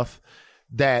stuff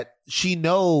that she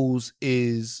knows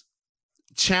is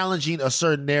challenging a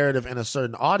certain narrative and a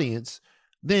certain audience,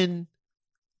 then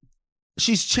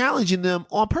she's challenging them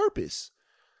on purpose.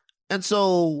 And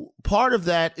so part of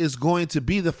that is going to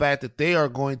be the fact that they are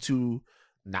going to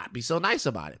not be so nice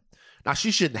about it. Now,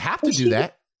 she shouldn't have to do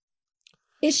that.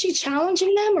 Is she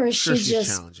challenging them, or is she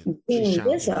just being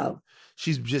Lizzo?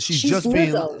 She's just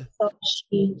Lizzo.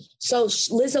 Being. So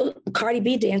Lizzo, Cardi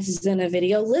B dances in a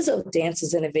video. Lizzo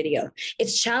dances in a video.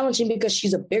 It's challenging because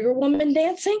she's a bigger woman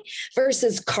dancing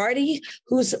versus Cardi,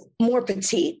 who's more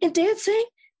petite in dancing.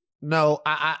 No,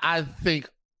 I think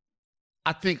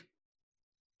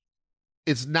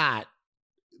it's not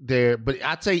there, but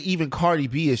I'd say even Cardi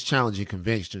B is challenging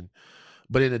convention,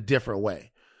 but in a different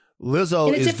way.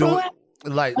 Lizzo is doing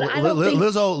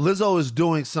Lizzo is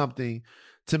doing something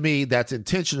to me that's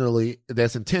intentional,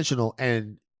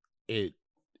 and it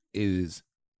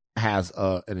has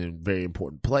a very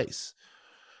important place.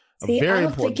 Very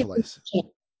important place.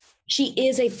 She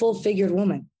is a full-figured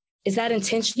woman. Is that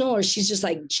intentional, or she's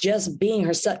just being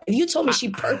herself? If you told me she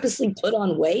purposely put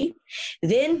on weight,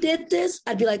 then did this,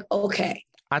 I'd be like, okay.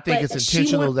 I think it's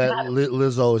intentional that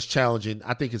Lizzo is challenging.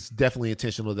 I think it's definitely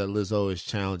intentional that Lizzo is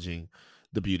challenging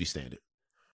the beauty standard.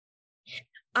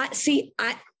 I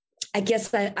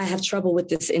guess I have trouble with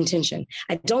this intention.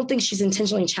 I don't think she's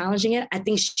intentionally challenging it. I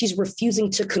think she's refusing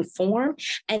to conform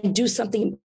and do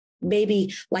something.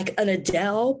 Maybe like an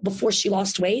Adele before she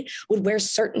lost weight would wear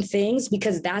certain things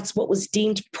because that's what was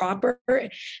deemed proper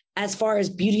as far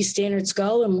as beauty standards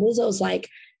go. And Lizzo's like,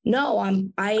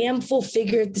 no, I am full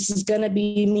figured. This is going to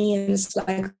be me. And it's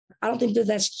like, I don't think that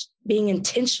that's being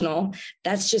intentional.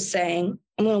 That's just saying,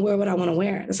 I'm going to wear what I want to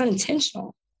wear. That's not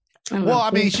intentional. Well,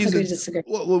 I mean,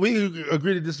 well, we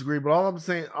agree to disagree, but all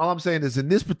I'm saying is in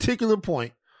this particular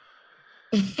point,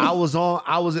 I was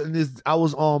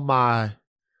on my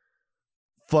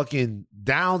fucking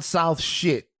down south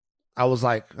shit. I was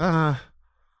like, I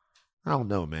don't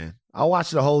know, man. I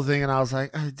watched the whole thing and I was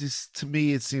like, to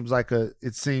me, it seemed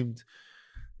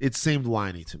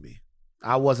whiny to me.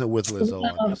 I wasn't with Lizzo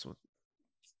on this one.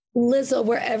 Lizzo,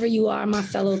 wherever you are, my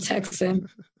fellow Texan,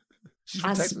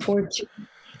 I support you.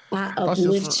 I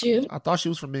uplift you. I thought she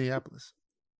was from Minneapolis.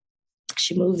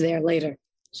 She moved there later.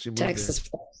 Texas.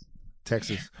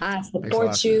 I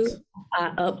support you.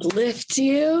 I uplift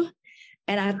you.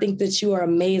 And I think that you are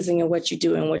amazing in what you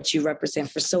do and what you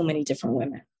represent for so many different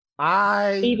women.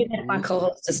 Even if my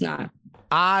co-host is not.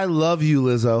 I love you,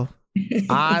 Lizzo.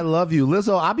 I love you.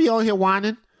 Lizzo, I be on here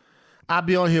whining.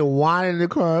 And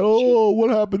crying. Oh,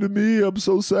 what happened to me? I'm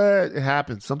so sad. It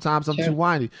happens. Sometimes I'm too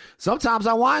whiny. Sometimes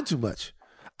I whine too much.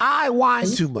 I whine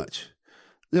too much.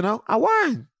 You know, I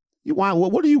whine. You whine.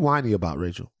 What are you whiny about,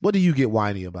 Rachel? What do you get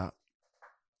whiny about?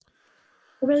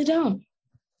 I really don't.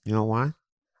 You don't whine?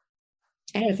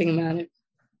 I had to think about it.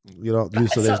 You don't do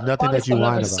so. There's nothing that you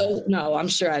whine about. No, I'm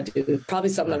sure I do. Probably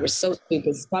something that was so stupid.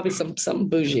 It's probably something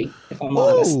bougie, if I'm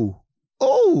honest.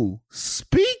 Oh,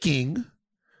 speaking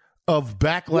of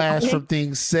backlash from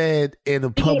things said in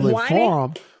a public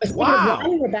forum. Wow. Of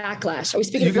whining or backlash? Are we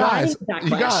speaking of whining or backlash?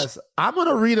 You guys, I'm going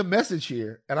to read a message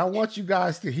here, and I want you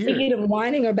guys to hear Speaking of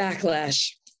whining or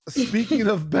backlash? Speaking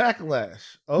of backlash.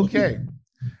 Okay.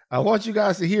 I want you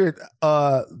guys to hear it.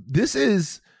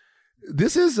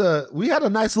 We had a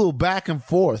nice little back and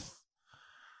forth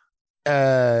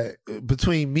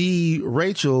between me,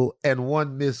 Rachel, and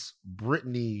one Miss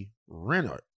Brittany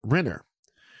Renner.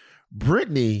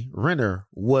 Brittany Renner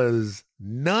was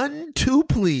none too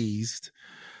pleased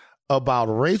about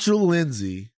Rachel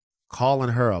Lindsay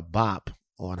calling her a bop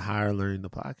on Higher Learning the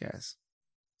podcast.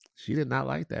 She did not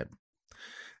like that.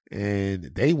 And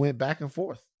they went back and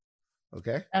forth.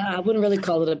 Okay. I wouldn't really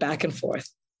call it a back and forth.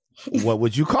 What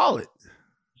would you call it?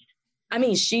 I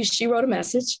mean, she wrote a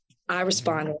message. I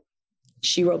responded.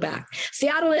 She wrote back. See,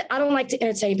 I don't like to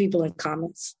entertain people in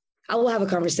comments. I will have a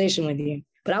conversation with you,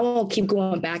 but I won't keep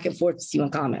going back and forth with you in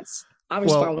comments. I'll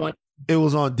respond one. It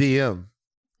was on DM.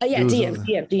 Yeah,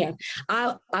 DM.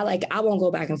 I won't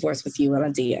go back and forth with you on a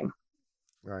DM.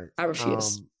 Right. I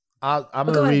refuse. I'm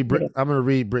gonna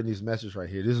read Brittany's message right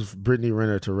here. This is Brittany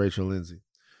Renner to Rachel Lindsay.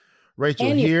 Rachel,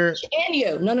 and here. And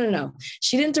you. No.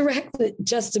 She didn't direct it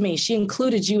just to me. She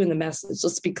included you in the message.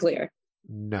 Let's be clear.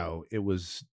 No, it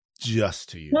was just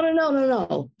to you.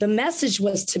 No. The message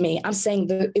was to me. I'm saying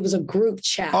it was a group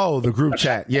chat. Oh, the group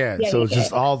chat. Yeah. So it's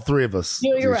just all three of us.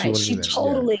 You're right. She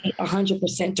totally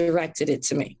 100% directed it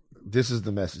to me. This is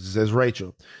the message. It says,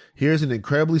 Rachel, here's an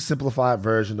incredibly simplified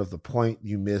version of the point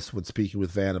you missed when speaking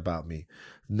with Van about me.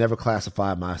 Never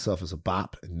classified myself as a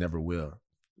bop and never will.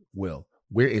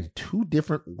 We're in two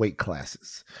different weight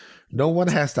classes. No one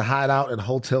has to hide out in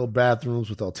hotel bathrooms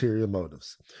with ulterior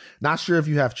motives. Not sure if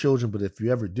you have children, but if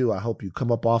you ever do, I hope you come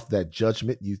up off that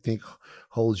judgment you think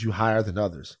holds you higher than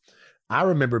others. I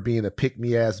remember being a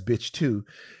pick-me-ass bitch too,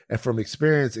 and from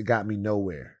experience, it got me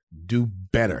nowhere. Do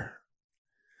better.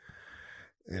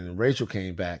 And Rachel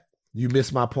came back. You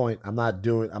missed my point. I'm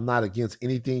not against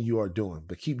anything you are doing,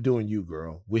 but keep doing you,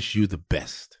 girl. Wish you the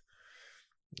best.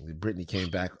 Brittany came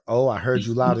back. Oh, I heard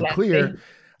you loud and clear.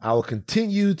 I will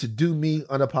continue to do me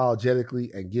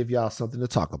unapologetically and give y'all something to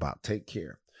talk about. Take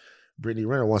care. Brittany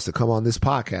Renner wants to come on this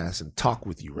podcast and talk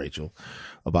with you, Rachel,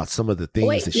 about some of the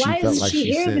things that she felt like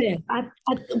she said.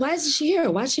 Why isn't she here?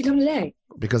 Why did she come today?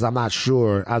 Because I'm not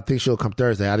sure. I think she'll come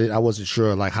Thursday. I wasn't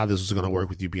sure like how this was going to work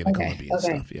with you being in Columbia and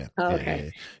stuff. Yeah.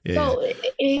 Okay. Yeah. So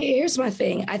here's my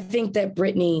thing. I think that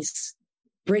Brittany's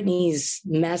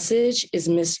message is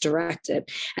misdirected.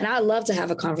 And I'd love to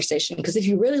have a conversation because if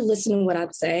you really listen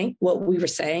to what we were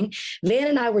saying, Van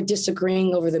and I were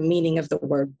disagreeing over the meaning of the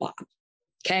word bop.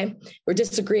 Okay. We're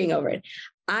disagreeing over it.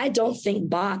 I don't think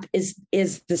bop is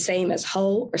the same as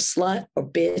hoe or slut or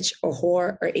bitch or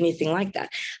whore or anything like that.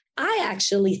 I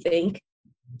actually think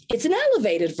it's an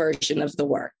elevated version of the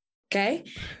word. Okay.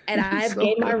 And I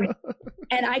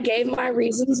gave my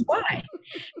reasons why.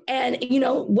 And you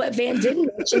know what Van didn't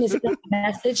mention is in the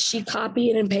message, she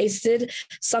copied and pasted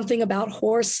something about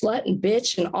whore, slut, and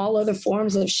bitch and all other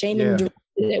forms of shaming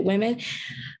directed at women.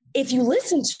 If you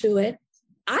listen to it,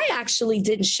 I actually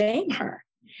didn't shame her.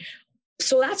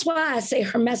 So that's why I say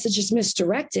her message is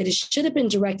misdirected. It should have been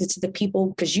directed to the people,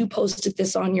 because you posted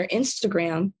this on your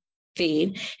Instagram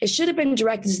feed. It should have been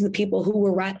directed to the people who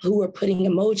were putting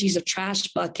emojis of trash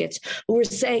buckets, who were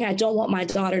saying, I don't want my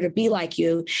daughter to be like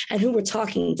you, and who were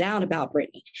talking down about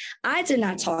Brittany. I did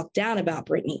not talk down about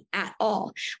Brittany at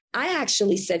all. I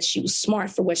actually said she was smart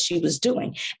for what she was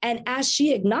doing. And as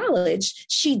she acknowledged,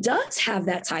 she does have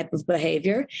that type of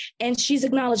behavior. And she's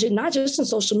acknowledged it not just on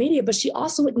social media, but she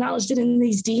also acknowledged it in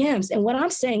these DMs. And what I'm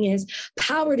saying is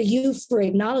power to you for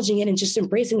acknowledging it and just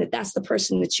embracing that that's the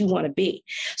person that you want to be.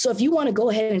 So if you want to go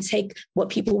ahead and take what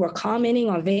people were commenting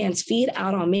on Van's feed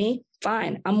out on me,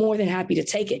 fine. I'm more than happy to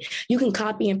take it. You can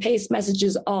copy and paste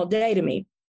messages all day to me.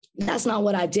 That's not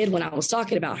what I did when I was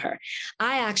talking about her.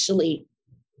 I actually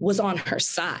was on her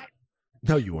side.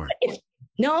 No, you weren't.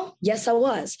 No, yes, I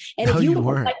was. And no, if you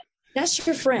weren't. Like, that's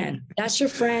your friend. That's your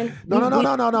friend. No.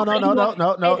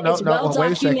 It's well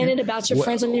documented about your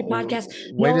friends on your podcast.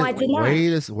 No, I did not.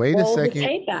 Wait a second.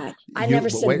 Take that. I never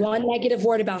said one negative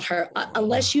word about her,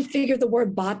 unless you figure the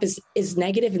word bop is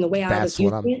negative in the way I was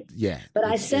using it. Yeah. But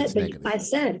I said,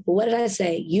 what did I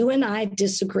say? You and I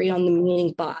disagree on the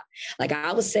meaning bop. Like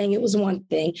I was saying it was one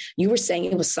thing, you were saying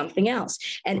it was something else.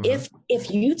 And if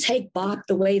you take bop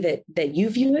the way that you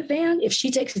view it, Van, if she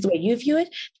takes it the way you view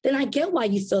it, then I get why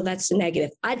you feel that's negative.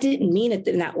 I didn't mean it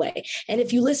in that way. And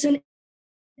if you listen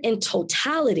in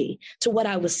totality to what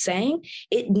I was saying,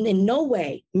 it in no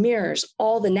way mirrors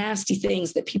all the nasty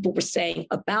things that people were saying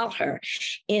about her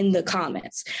in the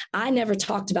comments. I never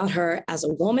talked about her as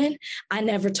a woman. I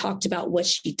never talked about what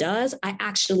she does. I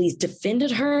actually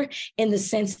defended her in the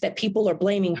sense that people are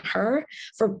blaming her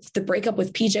for the breakup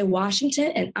with PJ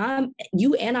Washington. And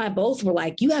you and I both were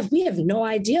like, we have no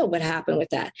idea what happened with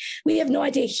that. We have no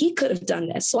idea he could have done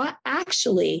this. So I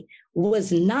actually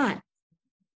was not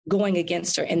going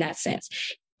against her in that sense.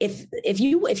 If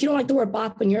you don't like the word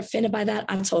bop and you're offended by that,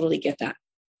 I totally get that.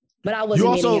 But I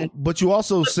wasn't. You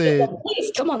also said,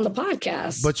 please come on the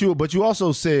podcast. But you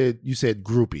also said, you said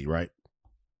groupie, right?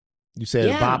 You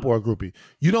said bop or groupie.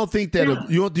 You don't think that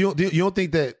you don't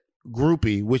think that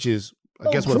groupie, which is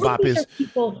I guess what a bop is.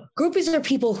 Groupies are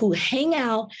people who hang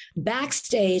out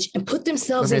backstage and put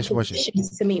themselves in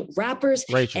positions to meet rappers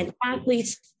and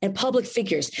athletes and public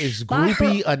figures. Is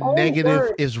groupie a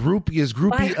negative? Is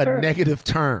groupie a negative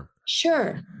term?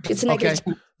 Sure, it's a negative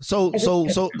term. So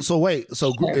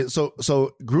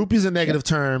groupie is a negative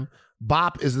term.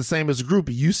 Bop is the same as a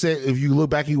groupie. You said if you look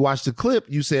back, you watch the clip,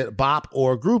 you said bop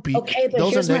or groupie. Okay,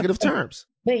 those are negative terms.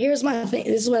 But here's my thing.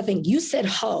 This is what I think. You said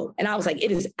hoe. And I was like, it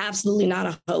is absolutely not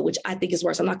a hoe, which I think is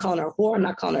worse. I'm not calling her a whore. I'm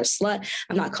not calling her a slut.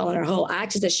 I'm not calling her a hoe. I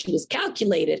actually said she was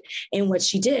calculated in what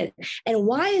she did. And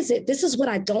why is it? This is what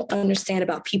I don't understand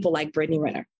about people like Brittany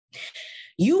Renner.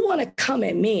 You want to come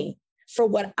at me for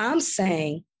what I'm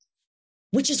saying,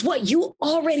 which is what you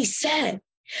already said.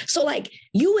 So like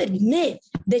you admit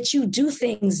that you do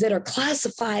things that are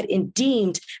classified and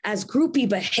deemed as groupie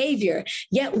behavior.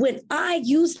 Yet when I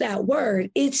use that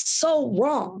word, it's so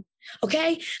wrong.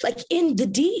 Okay. Like in the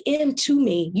DM to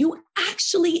me, you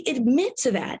actually admit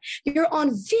to that. You're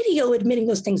on video admitting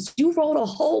those things. You wrote a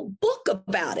whole book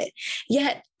about it.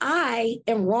 Yet I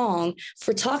am wrong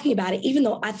for talking about it, even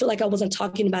though I feel like I wasn't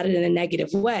talking about it in a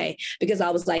negative way, because I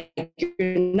was like,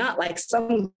 you're not like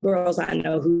some girls I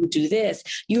know who do this.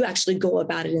 You actually go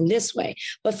about it in this way.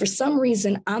 But for some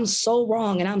reason, I'm so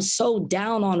wrong and I'm so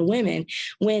down on women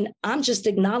when I'm just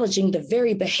acknowledging the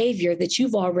very behavior that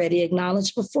you've already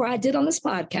acknowledged before I did on this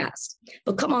podcast.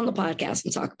 But come on the podcast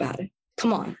and talk about it.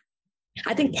 Come on.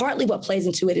 I think partly what plays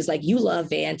into it is like you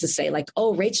love Van to say like,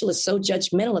 oh, Rachel is so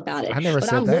judgmental about it. I never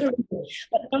said that.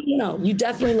 No, you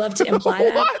definitely love to imply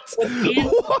that.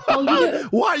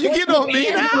 What? Why are you getting on me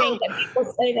now? That people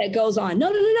say that goes on.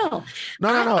 No.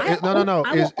 I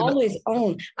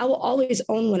will always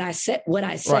own when I say what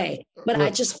I say, but I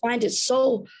just find it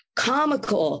so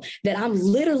comical that I'm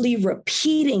literally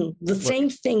repeating the same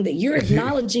thing that you're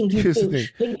acknowledging you do,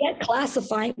 but yet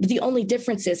classifying. The only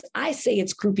difference is I say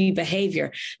it's groupie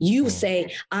behavior. You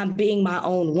say I'm being my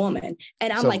own woman.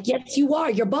 And I'm like, yes, you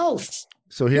are. You're both.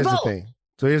 So here's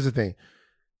the thing.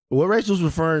 What Rachel's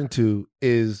referring to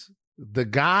is the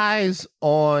guys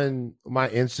on my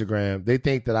Instagram, they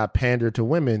think that I pander to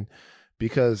women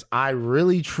because I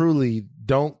really, truly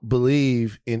don't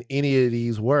believe in any of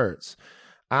these words.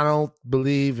 I don't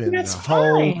believe in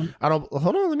hoe.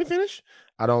 Hold on, let me finish.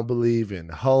 I don't believe in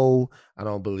hoe. I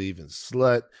don't believe in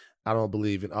slut. I don't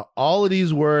believe in all of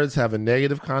these words have a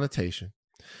negative connotation.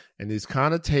 And these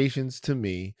connotations to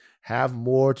me have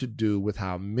more to do with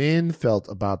how men felt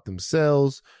about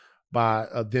themselves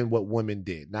than what women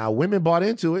did. Now, women bought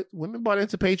into it. Women bought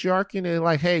into patriarchy, and they're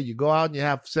like, hey, you go out and you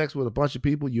have sex with a bunch of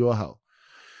people, you're a hoe.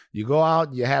 You go out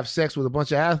and you have sex with a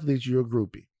bunch of athletes, you're a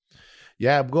groupie.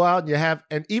 Yeah, go out and you have,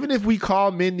 and even if we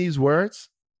call men these words,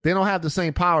 they don't have the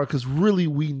same power because really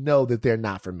we know that they're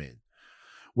not for men.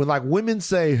 When like women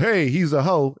say, hey, he's a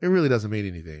hoe, it really doesn't mean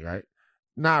anything, right?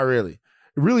 Not really.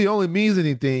 It really only means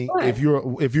anything if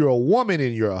you're a woman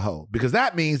and you're a hoe, because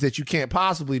that means that you can't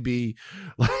possibly be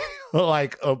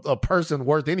like a person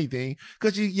worth anything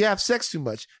because you have sex too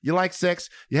much. You like sex,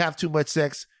 you have too much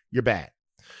sex, you're bad.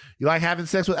 You like having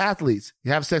sex with athletes,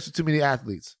 you have sex with too many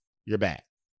athletes, you're bad.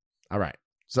 All right.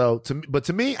 So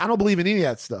to me, I don't believe in any of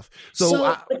that stuff.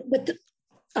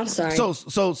 I'm sorry.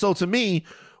 So to me,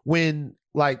 when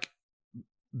like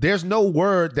there's no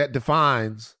word that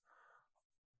defines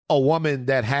a woman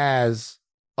that has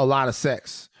a lot of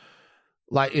sex.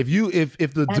 Like if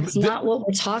that's not what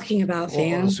we're talking about,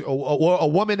 fam. Or a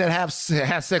woman that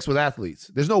has sex with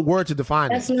athletes. There's no word to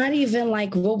define that's it. Not even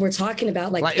like what we're talking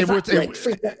about. Like if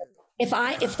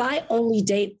I only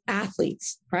date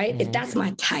athletes, right? Mm-hmm. If that's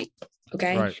my type,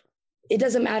 okay. Right. It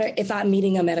doesn't matter if I'm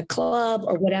meeting them at a club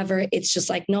or whatever. It's just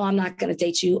like, no, I'm not going to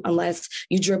date you unless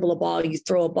you dribble a ball, you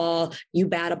throw a ball, you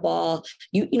bat a ball.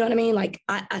 You know what I mean? Like,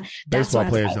 baseball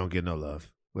players don't get no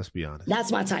love. Let's be honest. That's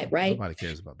my type, right? Nobody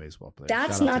cares about baseball players.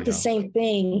 That's not the same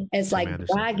thing as like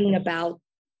bragging about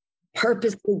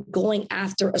purposely going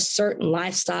after a certain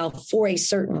lifestyle for a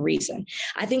certain reason.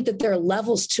 I think that there are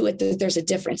levels to it, that there's a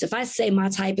difference. If I say my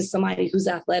type is somebody who's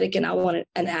athletic and I want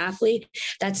an athlete,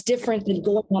 that's different than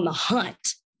going on the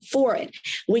hunt for it.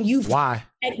 When you've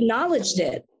acknowledged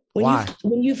it. When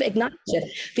you've acknowledged it.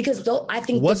 Because though I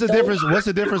think what's the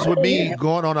difference with me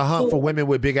going on a hunt for women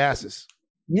with big asses?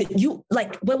 You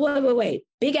like wait.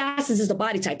 Big asses is the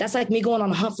body type. That's like me going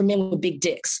on a hunt for men with big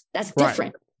dicks. That's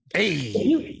different. Right.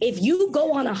 Hey. If you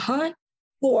go on a hunt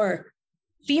for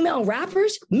female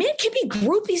rappers, men can be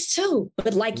groupies too.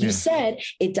 But like you said,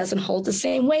 it doesn't hold the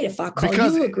same weight if I call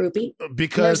you a groupie.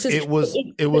 Because it was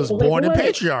born in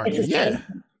patriarchy.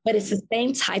 But it's the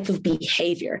same type of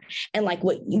behavior. And like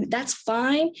that's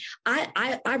fine.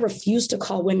 I refuse to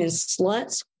call women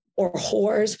sluts or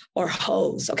whores or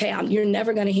hoes. Okay. You're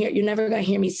never going to hear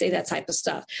me say that type of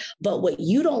stuff. But what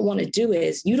you don't want to do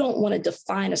is you don't want to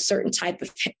define a certain type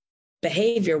of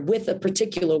behavior with a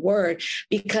particular word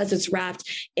because it's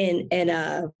wrapped in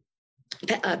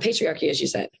patriarchy, as you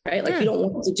said, right? Like you don't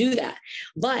want to do that,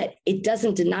 but it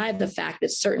doesn't deny the fact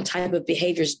that certain type of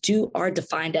behaviors are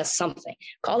defined as something.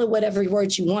 Call it whatever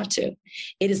word you want to.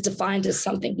 It is defined as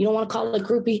something. You don't want to call it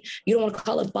groupie. You don't want to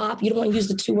call it bop. You don't want to use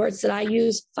the two words that I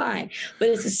use. Fine. But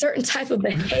it's a certain type of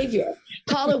behavior.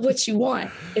 Call it what you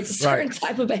want. It's a certain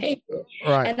type of behavior.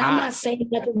 Right. And I'm not saying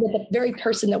nothing that the very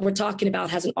person that we're talking about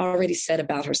hasn't already said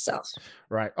about herself.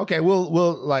 Right. Okay.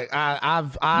 We'll like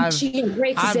I've she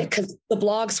embraces it because the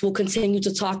blogs will continue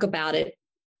to talk about it.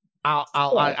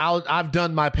 I've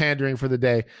done my pandering for the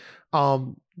day.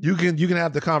 You can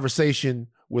have the conversation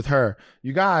with her.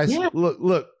 You guys,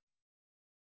 look.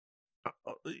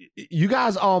 You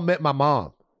guys all met my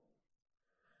mom.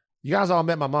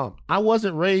 I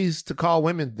wasn't raised to call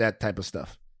women that type of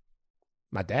stuff.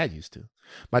 My dad used to.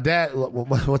 My dad,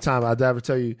 one time, did I ever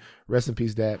tell you, rest in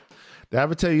peace, Dad. Did I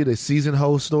ever tell you the season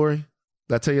hoe story?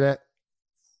 Did I tell you that?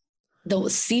 The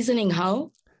seasoning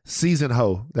hoe? Season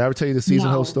hoe. Did I ever tell you the season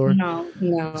hoe story?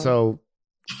 No. So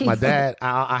my dad,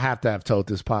 I have to have told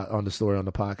this on the story on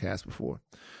the podcast before.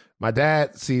 My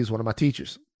dad sees one of my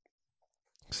teachers.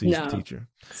 The teacher.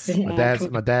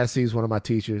 My dad sees one of my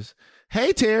teachers.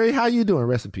 Hey, Terry, how you doing?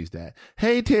 Rest in peace, Dad.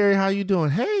 Hey, Terry, how you doing?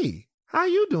 Hey, how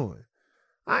you doing?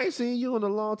 I ain't seen you in a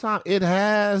long time. It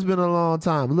has been a long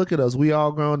time. Look at us. We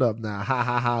all grown up now. Ha,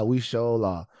 ha, ha. We show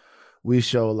law.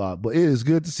 But it is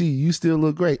good to see you. You still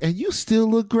look great. And you still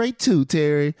look great too,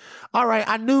 Terry. All right.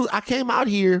 I came out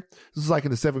here. This was like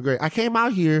in the 7th grade. I came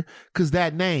out here because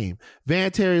that name,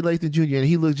 Van Terry Lathan Jr., and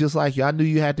he looked just like you. I knew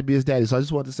you had to be his daddy. So I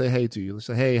just wanted to say hey to you. Let's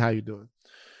say, hey, how you doing?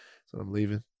 So I'm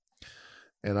leaving.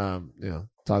 And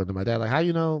talking to my dad, like, how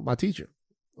you know my teacher?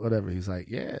 Whatever. He's like,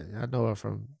 yeah, I know her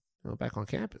from back on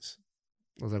campus.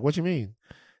 I was like, what you mean?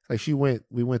 It's like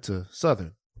we went to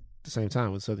Southern at the same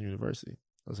time with Southern University.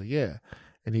 I was like, yeah.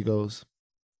 And he goes,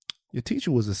 your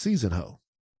teacher was a season hoe.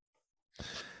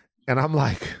 And I'm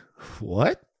like,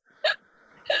 what?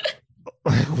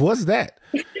 What's that?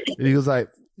 And he was like,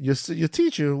 your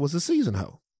teacher was a season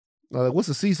hoe. I was like, what's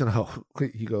a season hoe?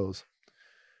 He goes,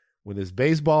 when it's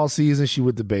baseball season, she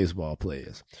with the baseball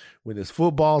players. When it's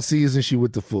football season, she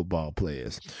with the football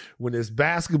players. When it's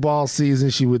basketball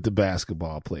season, she with the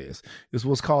basketball players. It's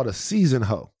what's called a season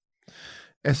hoe.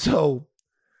 And so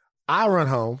I run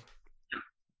home,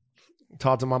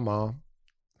 talk to my mom.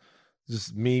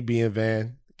 Just me being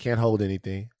Van, can't hold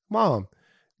anything. Mom,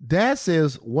 Dad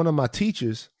says one of my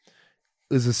teachers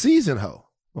is a seasoned hoe.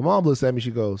 My mom looks at me,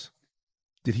 she goes,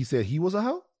 did he say he was a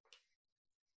hoe?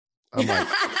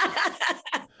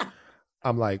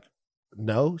 I'm like,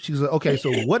 no. She's like, okay,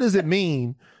 so what does it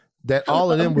mean that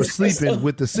all of them were sleeping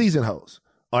with the seasoned hoes?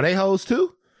 Are they hoes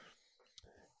too?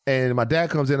 And my dad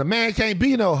comes in, a man can't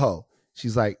be no hoe.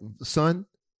 She's like, son,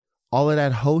 all of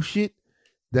that hoe shit,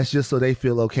 that's just so they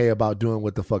feel okay about doing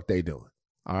what the fuck they doing.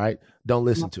 All right? Don't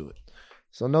listen to it.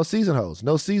 So no seasoned hoes.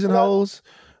 No seasoned hoes.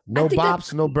 No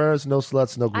bops, no birds, no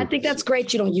sluts, no groupies. I think that's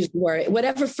great you don't use the word.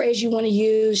 Whatever phrase you want to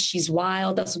use, she's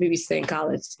wild. That's what we say in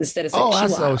college. Instead of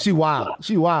saying she wild.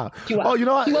 Oh, you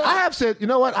know what? I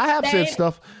have said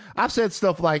stuff. I've said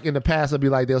stuff like in the past,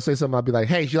 they'll say something, I'll be like,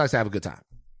 hey, she likes to have a good time.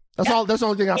 That's the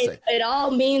only thing I say. It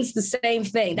all means the same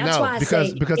thing. That's why I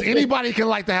say. Because anybody can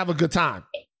like to have a good time.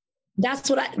 That's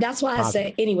why I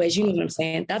say, anyways, you know what I'm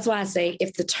saying? That's why I say,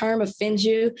 if the term offends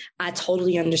you, I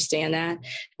totally understand that.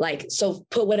 Like, so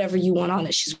put whatever you want on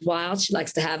it. She's wild. She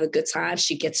likes to have a good time.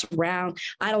 She gets around.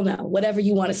 I don't know, whatever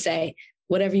you want to say.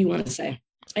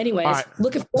 Anyways, right.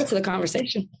 Looking forward to the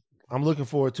conversation. I'm looking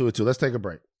forward to it too. Let's take a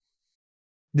break.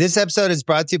 This episode is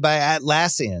brought to you by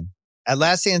Atlassian.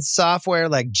 Atlassian software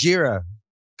like Jira,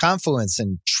 Confluence,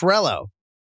 and Trello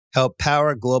help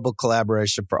power global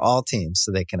collaboration for all teams so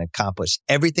they can accomplish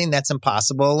everything that's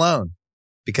impossible alone.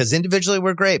 Because individually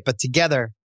we're great, but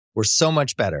together we're so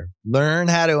much better. Learn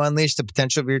how to unleash the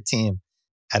potential of your team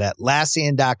at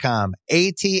Atlassian.com.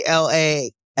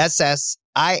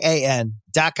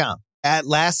 Atlassian.com.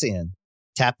 Atlassian.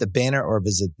 Tap the banner or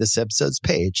visit this episode's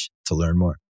page to learn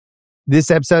more. This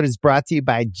episode is brought to you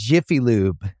by Jiffy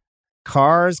Lube.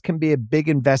 Cars can be a big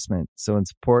investment, so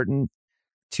it's important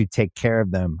to take care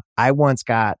of them. I once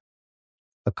got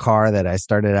a car that I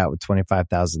started out with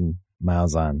 25,000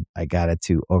 miles on. I got it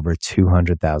to over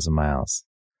 200,000 miles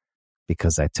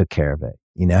because I took care of it.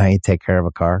 You know how you take care of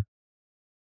a car?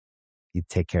 You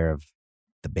take care of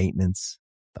the maintenance,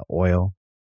 the oil,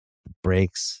 the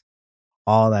brakes,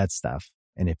 all that stuff.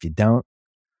 And if you don't,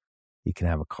 you can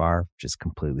have a car just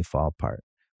completely fall apart.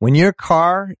 When your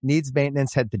car needs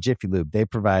maintenance, head to Jiffy Lube. They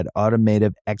provide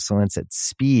automotive excellence at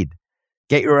speed.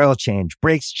 Get your oil change,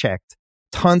 brakes checked,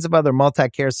 tons of other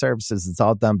multi-care services. It's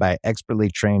all done by expertly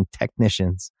trained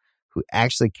technicians who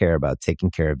actually care about taking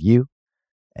care of you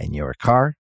and your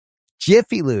car.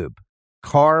 Jiffy Lube,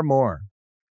 car more.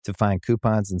 To find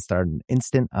coupons and start an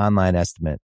instant online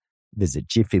estimate, visit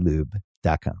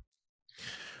jiffylube.com.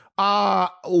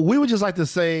 We would just like to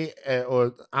say,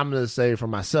 or I'm going to say for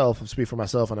myself, speak for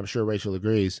myself, and I'm sure Rachel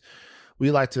agrees.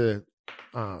 We like to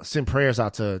send prayers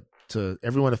out to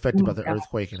everyone affected by the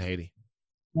earthquake in Haiti.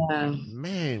 Yeah.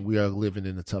 Man, we are living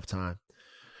in a tough time.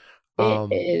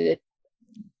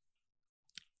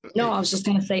 No, I was just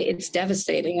going to say it's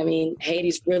devastating. I mean,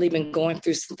 Haiti's really been going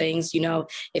through some things. You know,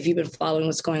 if you've been following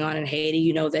what's going on in Haiti,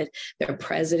 you know that their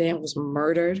president was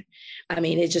murdered. I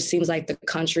mean, it just seems like the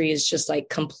country is just like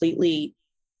completely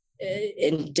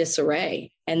in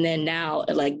disarray. And then now,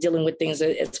 like dealing with things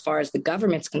as far as the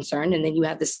government's concerned. And then you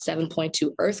have this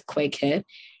 7.2 earthquake hit.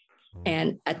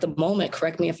 And at the moment,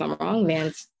 correct me if I'm wrong, man,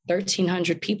 it's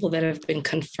 1,300 people that have been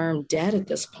confirmed dead at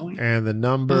this point. And the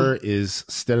number is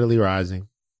steadily rising.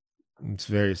 It's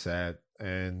very sad.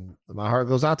 And my heart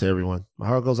goes out to everyone. My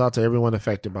heart goes out to everyone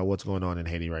affected by what's going on in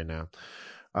Haiti right now.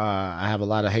 I have a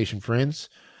lot of Haitian friends,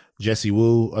 Jesse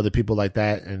Wu, other people like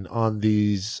that. And on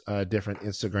these different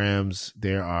Instagrams,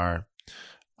 there are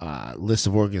lists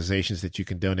of organizations that you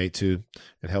can donate to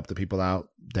and help the people out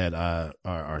that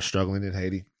are struggling in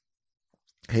Haiti.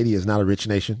 Haiti is not a rich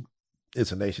nation.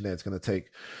 It's a nation that's going to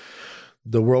take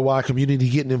the worldwide community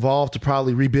getting involved to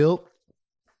probably rebuild.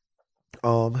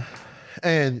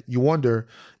 And you wonder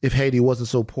if Haiti wasn't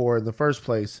so poor in the first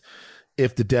place,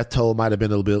 if the death toll might have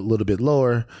been a little bit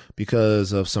lower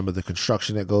because of some of the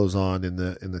construction that goes on in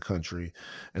the country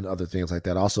and other things like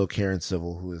that. Also, Karen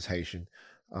Civil, who is Haitian.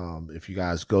 If you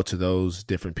guys go to those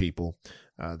different people,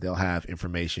 they'll have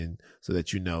information so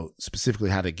that you know specifically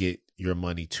how to get your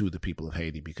money to the people of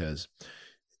Haiti, because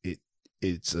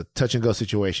it's a touch and go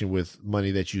situation with money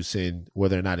that you send,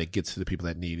 whether or not it gets to the people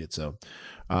that need it. So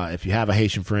if you have a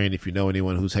Haitian friend, if you know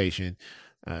anyone who's Haitian,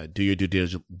 do your due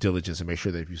diligence and make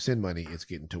sure that if you send money, it's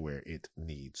getting to where it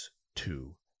needs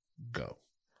to go.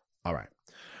 All right.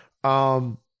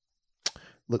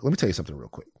 Look, let me tell you something real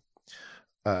quick.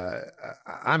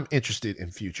 I'm interested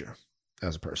in Future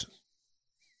as a person.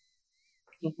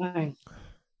 Okay.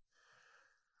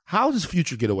 How does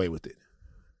Future get away with it?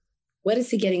 What is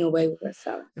he getting away with?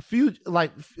 So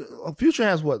Future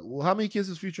has what? How many kids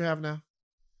does Future have now?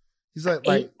 He's like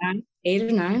eight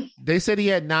or nine. They said he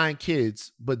had 9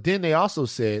 kids, but then they also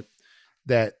said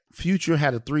that Future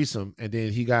had a threesome, and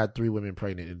then he got 3 women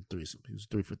pregnant in the threesome. He was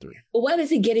 3 for 3. But what is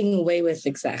he getting away with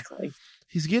exactly?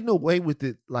 He's getting away with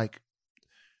it like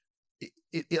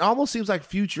it almost seems like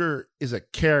Future is a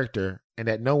character, and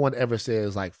that no one ever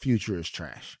says like Future is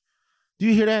trash. Do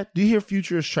you hear that? Do you hear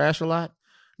Future is trash a lot?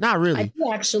 Not really. I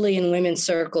think actually in women's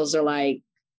circles are like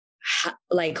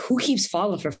who keeps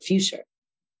falling for Future?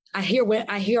 I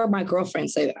hear my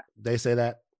girlfriends say that. They say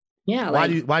that. Yeah. Why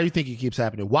do you think it keeps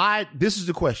happening? Why? This is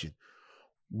the question.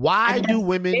 Why do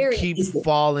women keep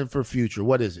falling for Future?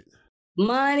 What is it?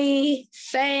 Money,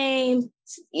 fame,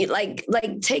 like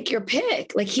take your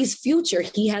pick. Like he's Future.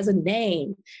 He has a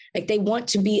name. Like they want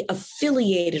to be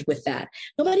affiliated with that.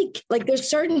 Nobody, like there's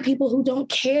certain people who don't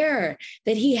care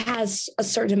that he has a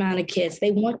certain amount of kids.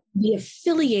 They want to be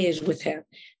affiliated with him.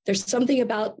 There's something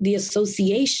about the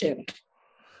association.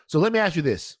 So let me ask you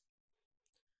this.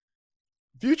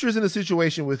 Future's in a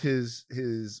situation with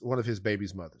his one of his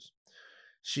baby's mothers.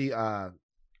 She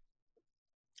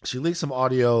leaked some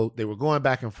audio. They were going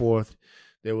back and forth.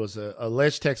 There was a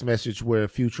alleged text message where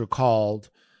Future called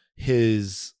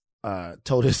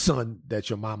told his son that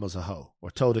your mama's a hoe, or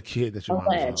told a kid that your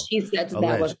mama's a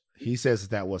hoe. He says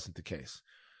that wasn't the case.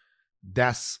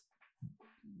 That's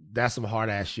some hard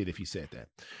ass shit if he said that.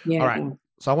 Yeah. All right.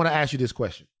 So I want to ask you this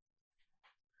question.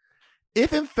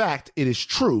 If in fact it is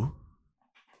true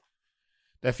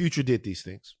that Future did these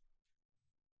things,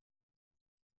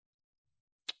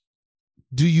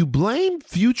 do you blame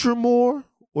Future more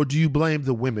or do you blame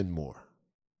the women more?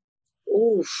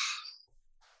 Oof.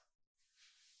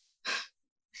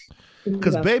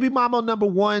 Because baby mama number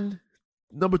 1,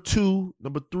 number 2,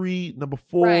 number 3, number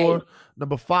 4, right,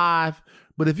 number 5.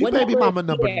 But if you baby mama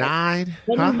number 9.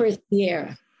 What number is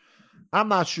Sierra? I'm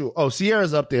not sure. Oh,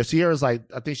 Sierra's up there. Sierra's I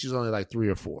think she's only like 3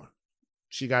 or 4.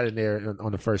 She got in there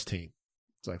on the first team.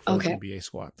 It's like first NBA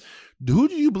squad. Who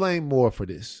do you blame more for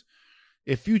this?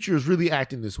 If Future is really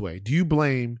acting this way, do you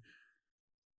blame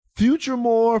Future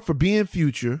more for being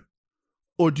Future,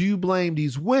 or do you blame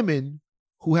these women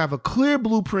who have a clear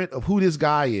blueprint of who this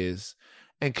guy is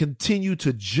and continue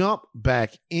to jump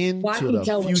back into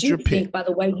the Future pit? Think, by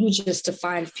the way, you just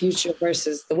defined Future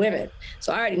versus the women,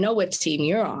 so I already know what team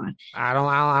you're on. I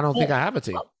don't think I have a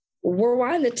team.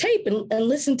 Rewind the tape and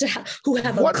listen to who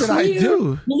have a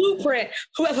clear blueprint.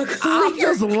 Who have a clear I'm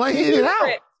just laying it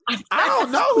out. I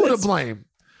don't know who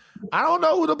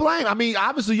to blame. I mean,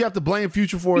 obviously you have to blame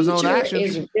Future for his own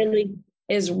actions.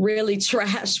 Is really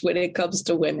trash when it comes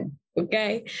to women.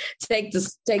 Okay, take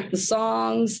the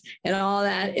songs and all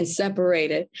that and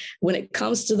separate it. When it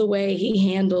comes to the way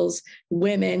he handles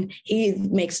women, he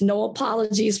makes no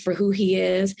apologies for who he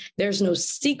is. There's no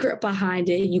secret behind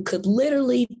it. You could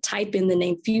literally type in the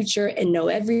name Future and know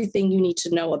everything you need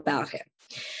to know about him.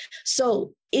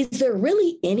 So is there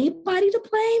really anybody to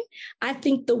blame? I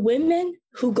think the women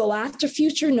who go after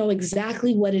Future know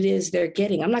exactly what it is they're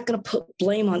getting. I'm not going to put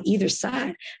blame on either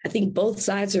side. I think both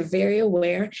sides are very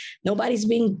aware. Nobody's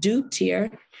being duped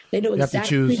here. They know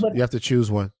exactly what... You have to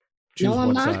choose one.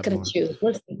 I'm not going to choose.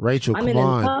 Listen, Rachel, I'm in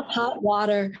hot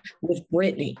water with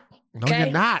Brittany. Okay? No,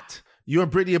 you're not. You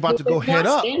and Brittany about to go head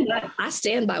up. I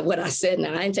stand by what I said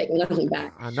now. I ain't taking nothing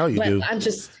back. I know you do.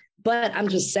 But I'm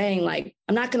just saying, like,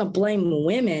 I'm not going to blame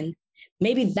women.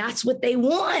 Maybe that's what they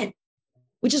want,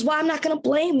 which is why I'm not going to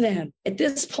blame them. At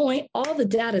this point, all the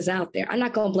data is out there. I'm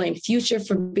not going to blame Future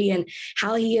for being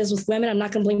how he is with women. I'm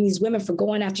not going to blame these women for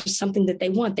going after something that they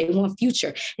want. They want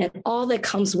Future and all that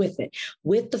comes with it.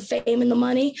 With the fame and the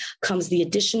money comes the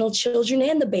additional children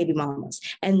and the baby mamas.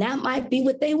 And that might be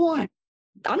what they want.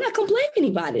 I'm not going to blame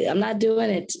anybody. I'm not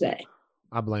doing it today.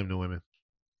 I blame the women.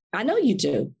 I know you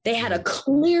do. They had a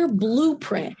clear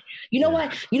blueprint. You know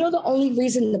what? You know the only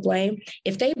reason to blame?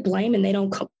 If they blame and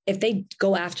if they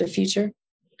go after Future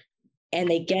and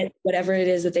they get whatever it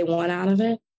is that they want out of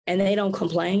it and they don't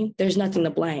complain, there's nothing to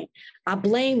blame. I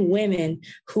blame women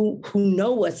who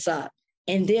know what's up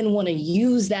and then want to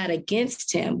use that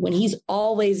against him when he's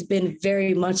always been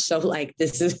very much so like,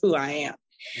 this is who I am.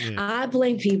 Yeah. I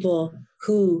blame people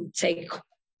who take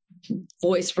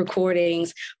voice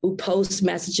recordings, who post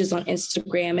messages on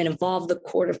Instagram and involve the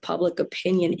court of public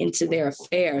opinion into their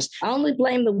affairs. I only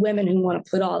blame the women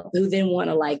who then want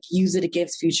to like use it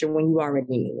against Future when you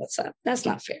already knew what's up. That's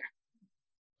not fair.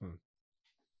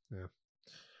 Yeah.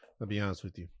 I'll be honest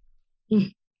with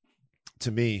you. To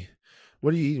me,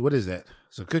 what do you eat? What is that?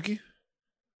 It's a cookie?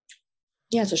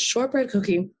 Yeah, it's a shortbread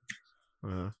cookie.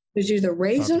 There's either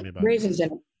raisins in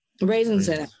it. Raisins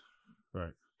in it.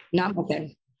 Right. Not my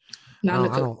thing.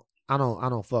 I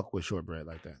don't fuck with shortbread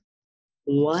like that.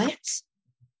 What?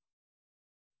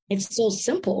 It's so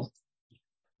simple.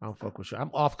 I don't fuck with shortbread.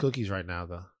 I'm off cookies right now,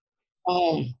 though.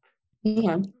 Okay.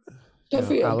 Good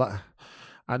for you.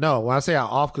 I know. When I say I'm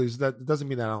off cookies, that doesn't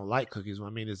mean that I don't like cookies. What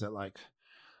I mean is that like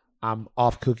I'm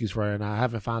off cookies right now. I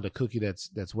haven't found a cookie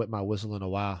that's wet my whistle in a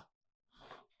while.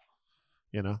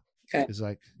 You know? Okay. It's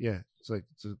like, yeah. It's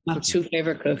my cookie. 2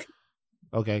 favorite cookies.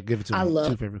 Okay, give it to me. I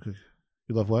love 2 favorite cookies.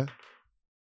 You love what?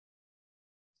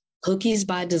 Cookies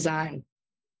by Design.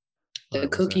 The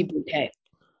cookie bouquet.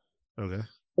 Okay.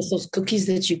 It's those cookies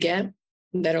that you get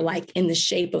that are like in the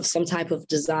shape of some type of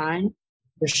design.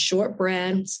 They're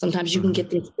shortbread. Sometimes you can get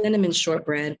the cinnamon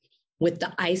shortbread with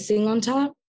the icing on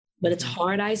top, but it's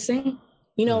hard icing.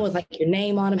 You know, with like your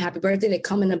name on them, happy birthday. They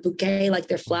come in a bouquet like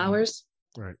they're flowers.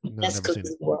 Right. No, Best cookies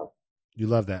in the world. You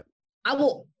love that. I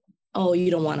will. Oh,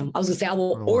 you don't want them. I was going to say, I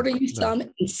will order you some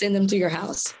and send them to your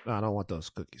house. No, I don't want those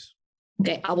cookies.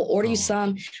 Okay. I will order you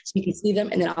some so you can see them,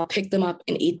 and then I'll pick them up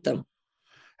and eat them.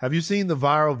 Have you seen the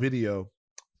viral video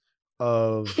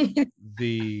of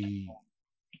the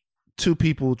 2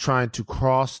 people trying to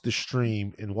cross the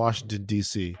stream in Washington,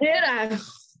 D.C.? Did I?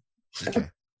 Okay.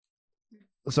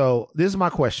 So this is my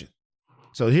question.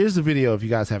 So here's the video if you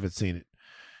guys haven't seen it.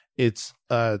 It's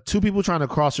 2 people trying to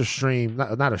cross a stream,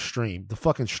 not a stream. The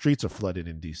fucking streets are flooded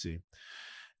in D.C.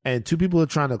 And 2 people are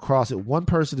trying to cross it. One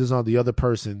person is on the other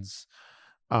person's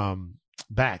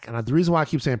back. And the reason why I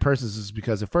keep saying persons is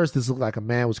because at first this looked like a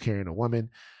man was carrying a woman,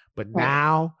 but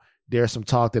now there's some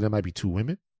talk that it might be 2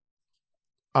 women.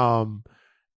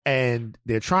 And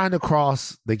they're trying to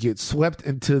cross. They get swept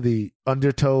into the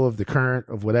undertow of the current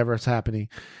of whatever's happening,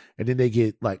 and then they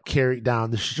get like carried down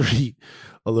the street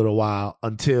a little while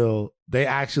until they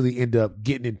actually end up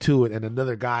getting into it, and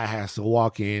another guy has to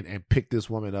walk in and pick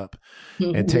this woman up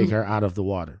and take her out of the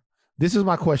water. This is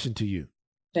my question to you.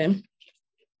 Okay.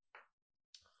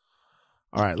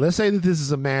 All right, let's say that this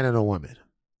is a man and a woman.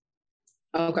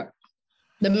 Okay.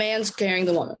 The man's carrying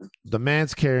the woman. The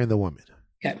man's carrying the woman.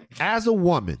 Okay. As a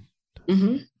woman,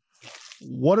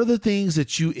 what are the things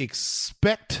that you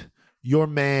expect your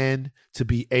man to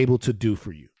be able to do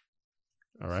for you?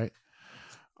 All right.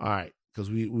 Because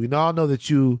we all know that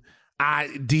you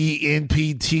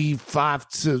IDNPT 5,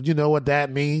 you know what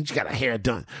that means? You got a hair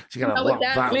done. You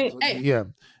got Yeah.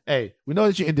 Hey, we know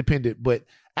that you're independent, but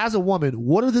as a woman,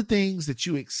 what are the things that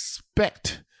you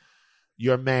expect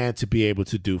your man to be able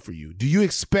to do for you? Do you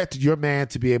expect your man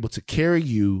to be able to carry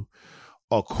you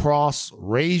across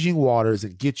raging waters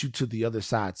and get you to the other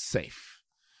side safe?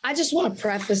 I just want to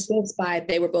preface this by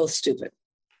they were both stupid.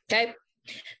 Okay.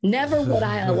 Never would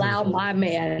I allow my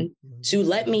man to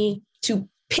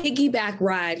piggyback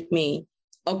ride me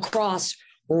across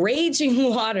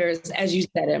raging waters, as you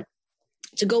said it,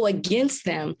 to go against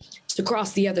them to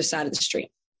cross the other side of the stream.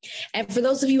 And for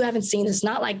those of you who haven't seen, it's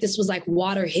not like this was like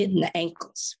water hitting the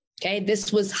ankles. Okay.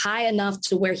 This was high enough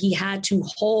to where he had to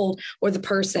hold, or the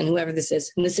person, whoever this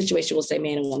is, in this situation, we'll say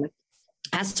man and woman,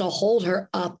 has to hold her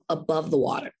up above the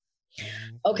water.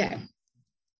 Okay.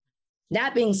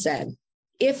 That being said,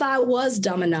 if I was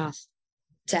dumb enough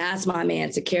to ask my man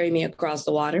to carry me across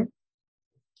the water,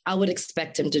 I would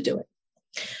expect him to do it.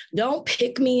 Don't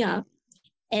pick me up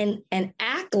and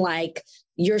act like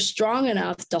you're strong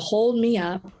enough to hold me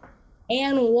up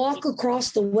and walk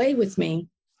across the way with me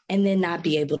and then not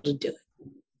be able to do it.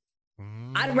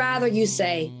 I'd rather you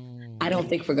say, I don't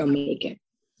think we're going to make it.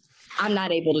 I'm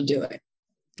not able to do it.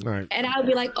 All right. And I would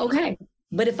be like, okay.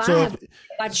 But if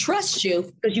I trust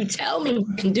you because you tell me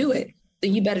you can do it,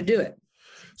 then you better do it.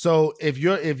 So if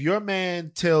your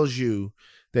man tells you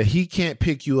that he can't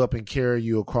pick you up and carry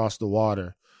you across the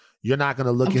water, you're not going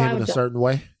to look at him in a certain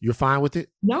way? You're fine with it?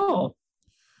 No,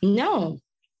 I'm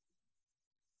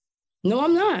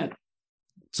not.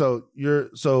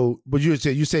 But you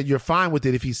said you're fine with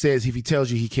it if he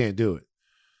tells you he can't do it.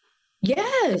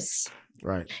 Yes.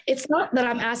 Right. It's not that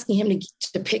I'm asking him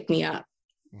to pick me up.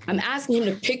 I'm asking him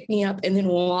to pick me up and then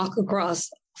walk across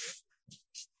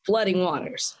flooding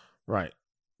waters. Right.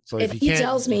 So if he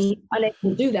tells me I'm unable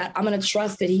to do that, I'm going to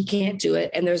trust that he can't do it,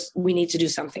 and we need to do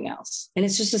something else. And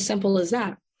it's just as simple as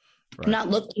that. Right. I'm not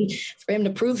looking for him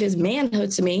to prove his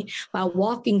manhood to me by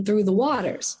walking through the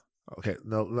waters. Okay.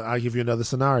 No, I'll give you another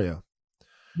scenario.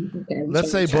 Okay,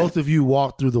 let's say both of you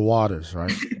walk through the waters,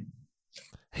 right?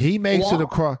 He makes it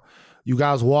across. You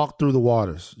guys walk through the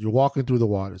waters. You're walking through the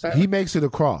waters. He makes it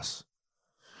across.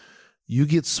 You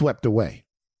get swept away.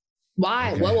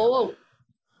 Why? Okay. Whoa.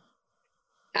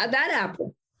 How'd that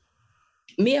happen?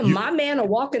 Me and my man are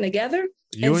walking together.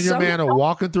 You and your man are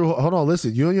walking through. Hold on,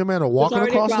 listen. You and your man are walking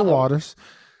across the waters.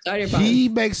 Start your problem. He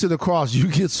makes it across. You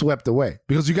get swept away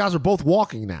because you guys are both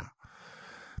walking now.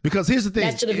 Because here's the thing.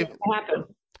 That should have never happened.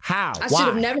 How? I Why? should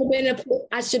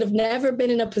have never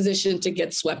been in a position to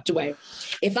get swept away.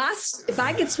 If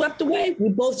I get swept away, we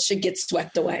both should get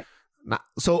swept away.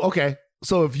 Okay.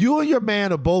 So if you and your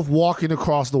man are both walking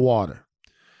across the water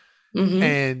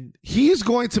and he's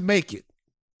going to make it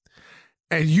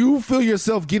and you feel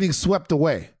yourself getting swept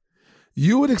away,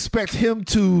 you would expect him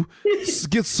to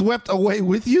get swept away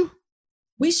with you?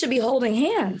 We should be holding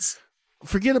hands.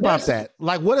 Forget about that.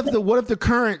 Like, what if the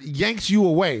current yanks you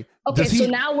away? Okay,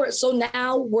 so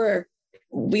now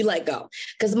we let go.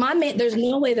 Because my man, there's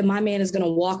no way that my man is going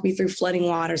to walk me through flooding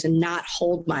waters and not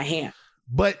hold my hand.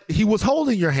 But he was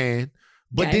holding your hand,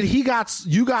 but then you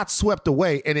got swept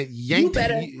away and it yanked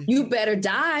you better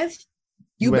dive.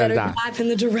 You better dive in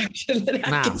the direction that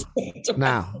I get swept away.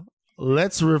 Now,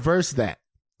 let's reverse that.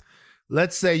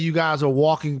 Let's say you guys are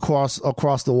walking across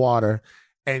the water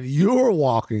and you're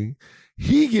walking.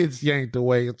 He gets yanked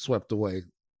away and swept away.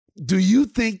 Do you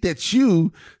think that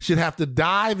you should have to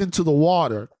dive into the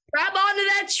water? Grab onto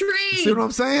that tree. See what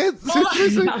I'm saying?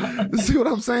 See what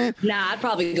I'm saying? Nah, I'd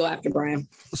probably go after Brian.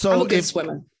 So I'm a good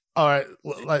swimmer. All right,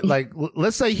 like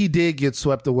let's say he did get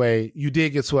swept away. You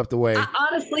did get swept away.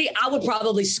 Honestly, I would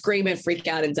probably scream and freak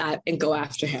out and dive and go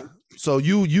after him. So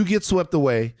you get swept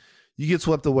away. You get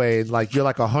swept away, and like you're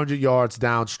like 100 yards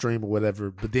downstream or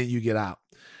whatever. But then you get out,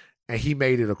 and he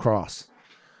made it across.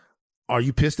 Are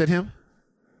you pissed at him?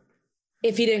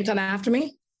 If he didn't come after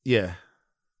me? Yeah.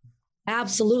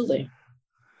 Absolutely.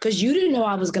 Because you didn't know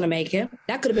I was going to make it.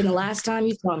 That could have been the last time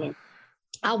you saw me.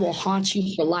 I will haunt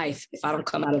you for life if I don't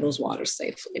come out of those waters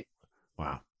safely.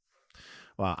 Wow.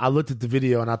 I looked at the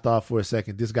video and I thought for a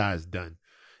second, this guy is done.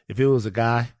 If it was a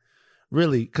guy,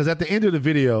 really, because at the end of the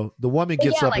video, the woman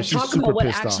gets up and she's super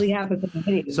pissed off. Happened in the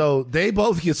video. So they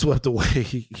both get swept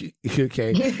away.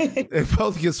 Okay. They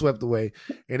both get swept away.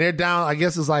 And they're down, I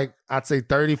guess it's like, I'd say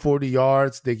 30, 40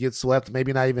 yards. They get swept,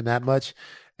 maybe not even that much.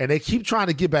 And they keep trying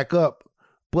to get back up,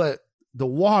 but the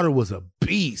water was a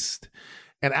beast.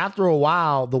 And after a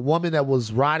while, the woman that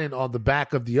was riding on the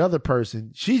back of the other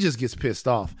person, she just gets pissed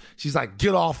off. She's like,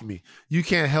 get off me. You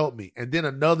can't help me. And then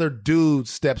another dude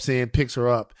steps in, picks her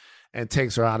up, and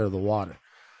takes her out of the water.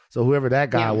 So whoever that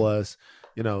guy was,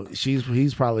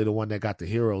 he's probably the one that got the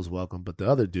hero's welcome, but the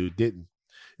other dude didn't.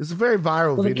 It's a very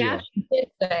viral video. The caption did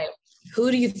say, who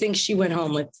do you think she went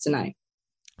home with tonight?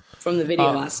 From the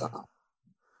video I saw.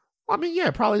 I mean,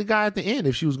 yeah, probably the guy at the end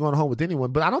if she was going home with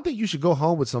anyone. But I don't think you should go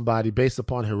home with somebody based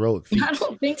upon heroic feats. I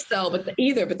don't think so, but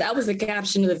that was the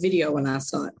caption of the video when I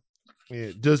saw it.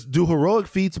 Yeah. Do heroic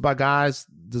feats by guys,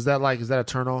 is that a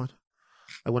turn on?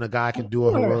 Like when a guy can do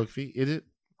a heroic feat? Is it?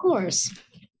 Of course.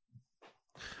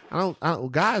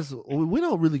 Guys, we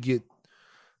don't really get,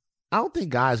 I don't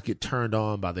think guys get turned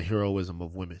on by the heroism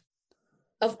of women.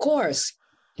 Of course.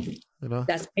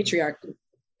 That's patriarchy.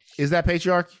 Is that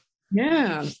patriarchy?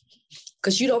 Yeah.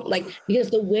 Because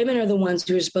the women are the ones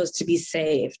who are supposed to be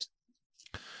saved.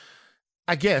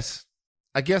 I guess,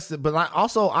 but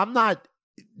I'm not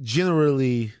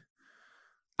generally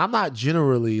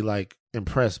like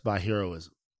impressed by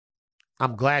heroism.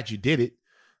 I'm glad you did it,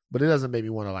 but it doesn't make me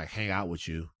want to like hang out with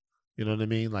you. You know what I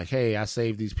mean? Like, hey, I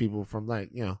saved these people from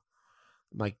like,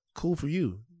 cool for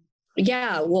you.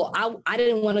 Yeah, well, I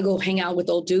didn't want to go hang out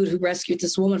with old dude who rescued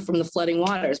this woman from the flooding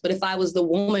waters. But if I was the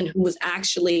woman who was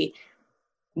actually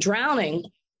drowning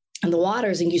in the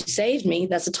waters and you saved me,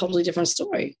 that's a totally different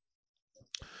story.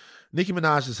 Nicki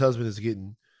Minaj's husband is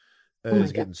getting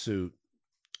sued.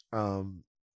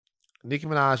 Nicki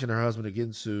Minaj and her husband are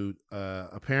getting sued.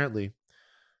 Apparently,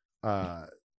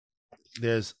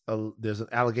 there's an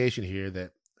allegation here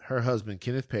that her husband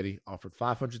Kenneth Petty offered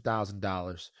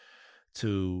 $500,000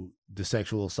 to the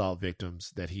sexual assault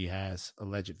victims that he has,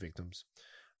 alleged victims,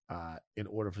 in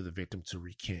order for the victim to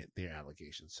recant their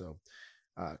allegations. So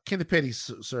Kenneth Petty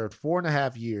served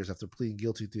 4.5 years after pleading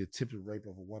guilty to the attempted rape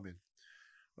of a woman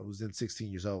who was then 16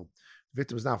 years old. The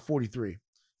victim is now 43,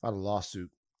 filed a lawsuit,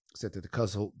 said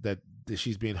that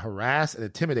she's being harassed and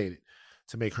intimidated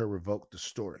to make her revoke the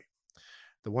story.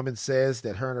 The woman says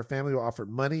that her and her family were offered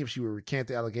money if she would recant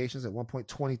the allegations. At one point,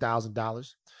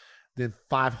 $20,000. Then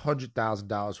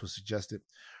 $500,000 was suggested.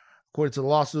 According to the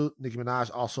lawsuit, Nicki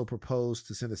Minaj also proposed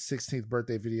to send a 16th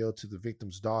birthday video to the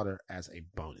victim's daughter as a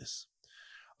bonus.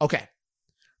 Okay,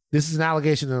 this is an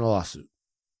allegation in a lawsuit.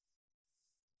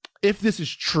 If this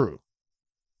is true,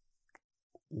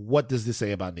 what does this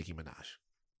say about Nicki Minaj?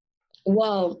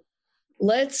 Well,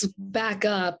 let's back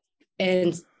up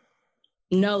and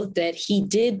note that he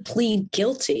did plead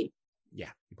guilty. Yeah,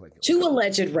 he pleaded guilty to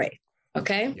alleged rape.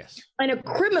 Okay. Yes. In a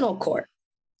criminal court.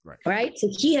 Right. So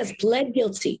he has pled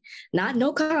guilty, not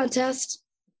no contest,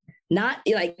 not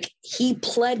like he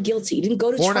pled guilty. He didn't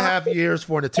go to 4.5 years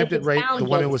for an attempted rape. The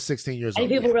woman was 16 years old.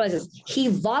 And people realize this. He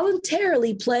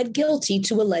voluntarily pled guilty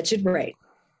to alleged rape.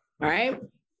 All right.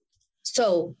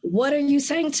 So what are you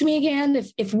saying to me again?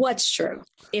 If what's true,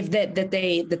 if that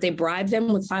they bribed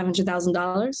them with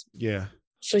 $500,000? Yeah.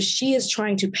 So she is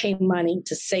trying to pay money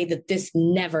to say that this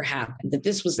never happened. That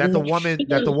this was the woman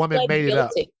made it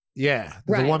up. Yeah,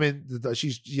 right. The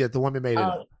woman made it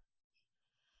up.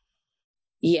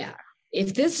 Yeah,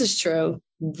 if this is true,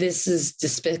 this is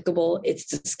despicable. It's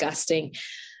disgusting.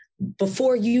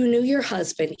 Before you knew your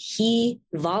husband, he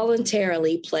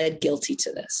voluntarily pled guilty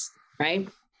to this, right?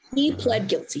 He pled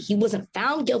guilty. He wasn't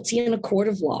found guilty in a court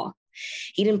of law.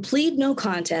 He didn't plead no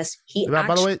contest.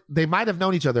 By the way, they might have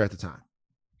known each other at the time.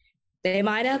 They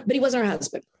might have, but he wasn't her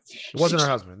husband. It wasn't her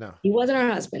husband, no. He wasn't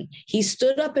her husband. He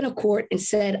stood up in a court and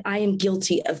said, I am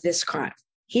guilty of this crime.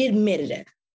 He admitted it.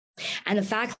 And the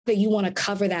fact that you want to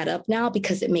cover that up now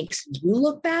because it makes you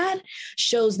look bad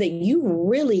shows that you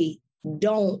really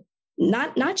don't,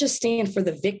 not just stand for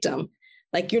the victim,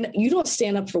 like you don't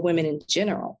stand up for women in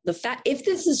general. The fact, if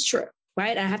this is true,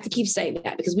 right? I have to keep saying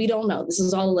that because we don't know. This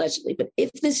is all allegedly. But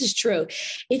if this is true,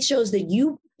 it shows that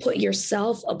you put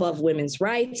yourself above women's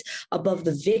rights, above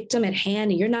the victim at hand,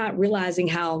 and you're not realizing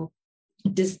how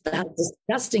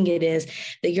disgusting it is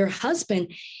that your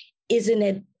husband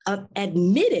isn't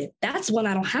admitted. That's when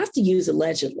I don't have to use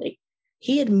allegedly.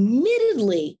 He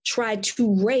admittedly tried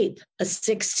to rape a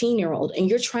 16-year-old, and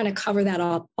you're trying to cover that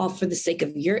off for the sake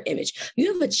of your image.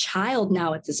 You have a child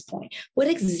now at this point. What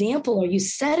example are you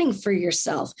setting for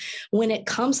yourself when it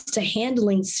comes to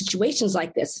handling situations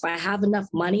like this? If I have enough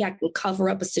money, I can cover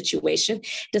up a situation.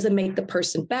 It doesn't make the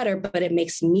person better, but it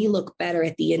makes me look better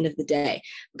at the end of the day.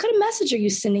 What kind of message are you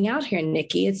sending out here,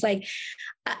 Nikki? It's like,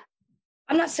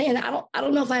 I'm not saying that I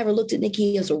don't know if I ever looked at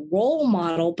Nikki as a role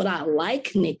model, but I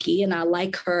like Nikki and I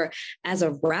like her as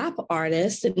a rap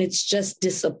artist. And it's just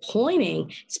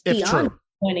disappointing. It's beyond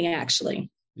disappointing, actually.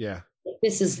 Yeah.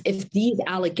 If these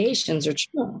allegations are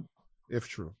true. If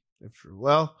true.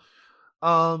 Well,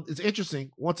 it's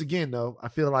interesting. Once again, though, I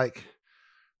feel like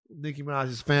Nicki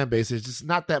Minaj's fan base, there's just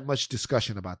not that much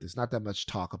discussion about this, not that much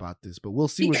talk about this, but we'll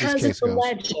see where this case goes.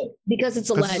 Because it's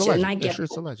alleged, and I get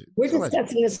it's alleged. We're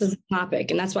discussing this as a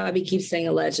topic, and that's why we keep saying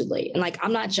allegedly. And like,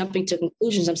 I'm not jumping to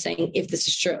conclusions. I'm saying if this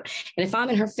is true, and if I'm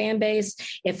in her fan base,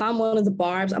 if I'm one of the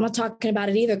Barbs, I'm not talking about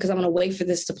it either because I'm going to wait for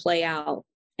this to play out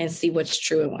and see what's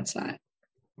true and what's not.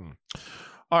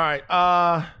 All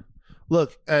right.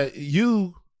 Look,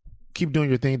 you keep doing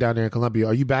your thing down there in Columbia.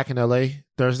 Are you back in LA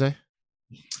Thursday?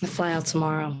 I fly out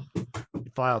tomorrow.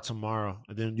 You fly out tomorrow,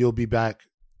 and then you'll be back.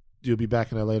 You'll be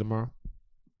back in LA tomorrow.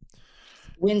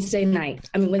 Wednesday morning,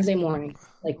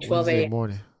 like 12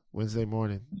 a.m. Wednesday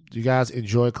morning. Do you guys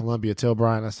enjoy Columbia? Tell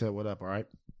Brian I said what up. All right.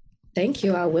 Thank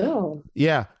you. I will.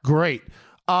 Yeah, great.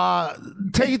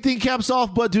 Take your thinking caps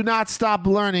off, but do not stop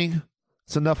learning.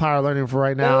 It's enough higher learning for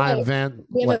right now. I am Van.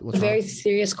 We have a very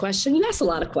serious question. You asked a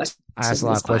lot of questions. I asked a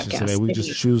lot of questions today. We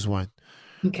just choose one.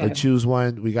 Okay. We choose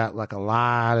one. We got like a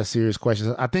lot of serious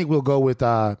questions. I think we'll go with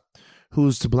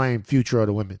who's to blame, Future or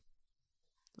the women.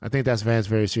 I think that's Van's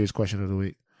very serious question of the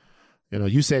week. You know,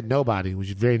 you said nobody, which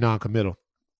is very non-committal,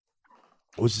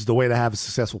 which is the way to have a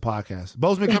successful podcast.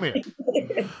 Bozeman, come here. It's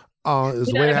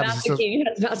the way to have a successful. You're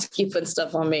not about to keep putting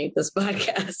stuff on me, this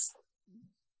podcast.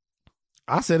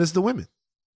 I said it's the women.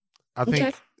 I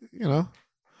think,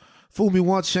 fool me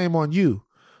once, shame on you.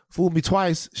 Fool me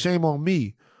twice, shame on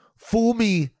me. Fool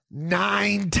me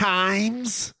 9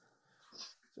 times.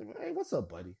 Hey, what's up,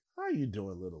 buddy? How are you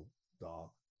doing, little dog?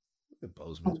 Look at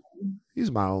Bozeman. He's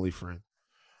my only friend.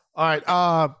 All right.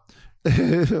 I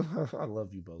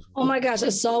love you, Bozeman. Oh my gosh, I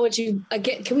saw what you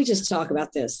again. Can we just talk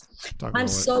about this? I'm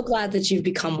so glad that you've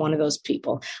become one of those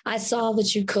people. I saw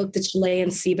that you cooked the Chilean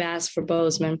sea bass for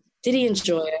Bozeman. Did he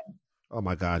enjoy it? Oh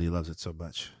my God, he loves it so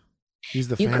much. He's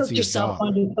the you fanciest cooked yourself dog.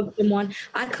 one. You cooked him one.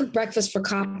 I cooked breakfast for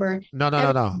Copper. No.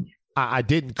 I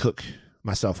didn't cook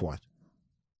myself one.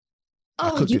 Oh,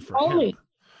 I cooked it for him.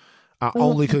 I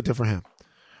only cooked it for him.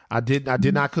 I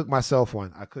did not cook myself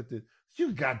one. I cooked it.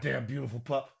 You goddamn beautiful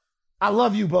pup. I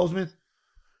love you, Bozeman.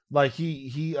 Like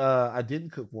I didn't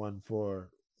cook one for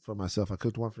myself. I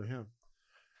cooked one for him.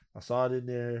 I saw it in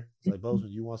there. It's like,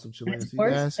 Bozeman, you want some Chilean sea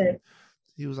bass?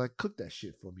 He was like, cook that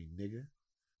shit for me, nigga.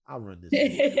 I'll run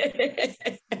this.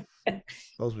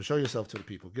 Bozeman, show yourself to the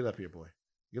people. Get up here, boy.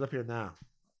 Get up here now.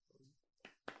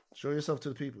 Show yourself to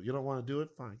the people. You don't want to do it?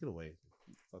 Fine, get away.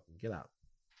 Fucking get out.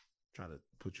 I'm trying to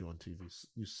put you on TV.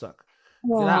 You suck.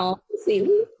 Oh, we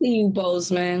see you,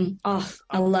 Bozeman. Oh,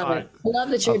 I love it. I love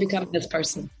that you're becoming this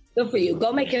person. Good for you.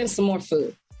 Go make him some more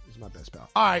food. He's my best pal.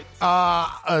 All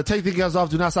right. Take the girls off.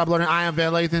 Do not stop learning. I am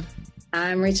Van Lathan.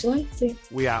 I'm Rachel Lindsay.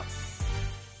 We out.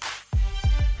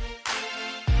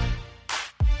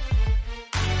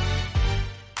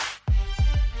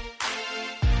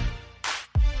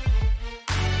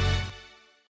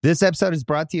 This episode is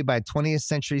brought to you by 20th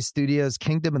Century Studios'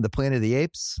 Kingdom of the Planet of the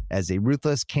Apes. As a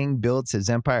ruthless king builds his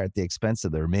empire at the expense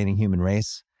of the remaining human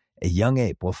race, a young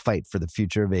ape will fight for the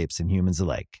future of apes and humans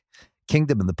alike.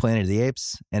 Kingdom of the Planet of the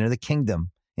Apes. Enter the kingdom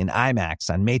in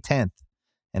IMAX on May 10th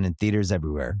and in theaters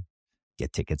everywhere.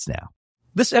 Get tickets now.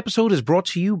 This episode is brought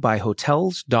to you by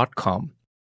Hotels.com.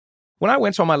 When I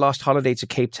went on my last holiday to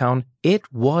Cape Town, it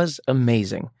was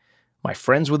amazing. My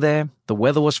friends were there, the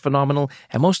weather was phenomenal,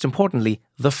 and most importantly,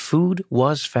 the food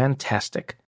was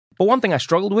fantastic. But one thing I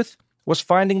struggled with was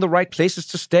finding the right places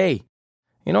to stay.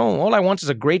 You know, all I want is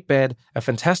a great bed, a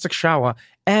fantastic shower,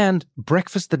 and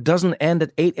breakfast that doesn't end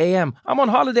at 8 a.m. I'm on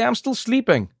holiday, I'm still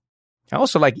sleeping. I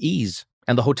also like ease,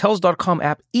 and the Hotels.com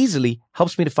app easily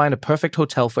helps me to find a perfect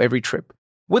hotel for every trip.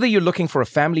 Whether you're looking for a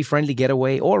family-friendly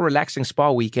getaway or a relaxing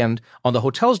spa weekend, on the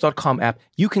Hotels.com app,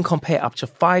 you can compare up to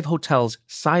 5 hotels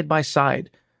side by side.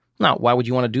 Now, why would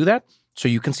you want to do that? So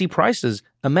you can see prices,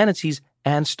 amenities,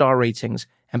 and star ratings.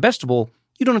 And best of all,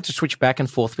 you don't have to switch back and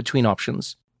forth between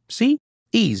options. See?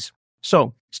 Ease.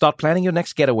 So, start planning your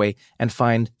next getaway and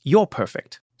find your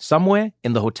perfect somewhere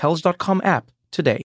in the Hotels.com app today.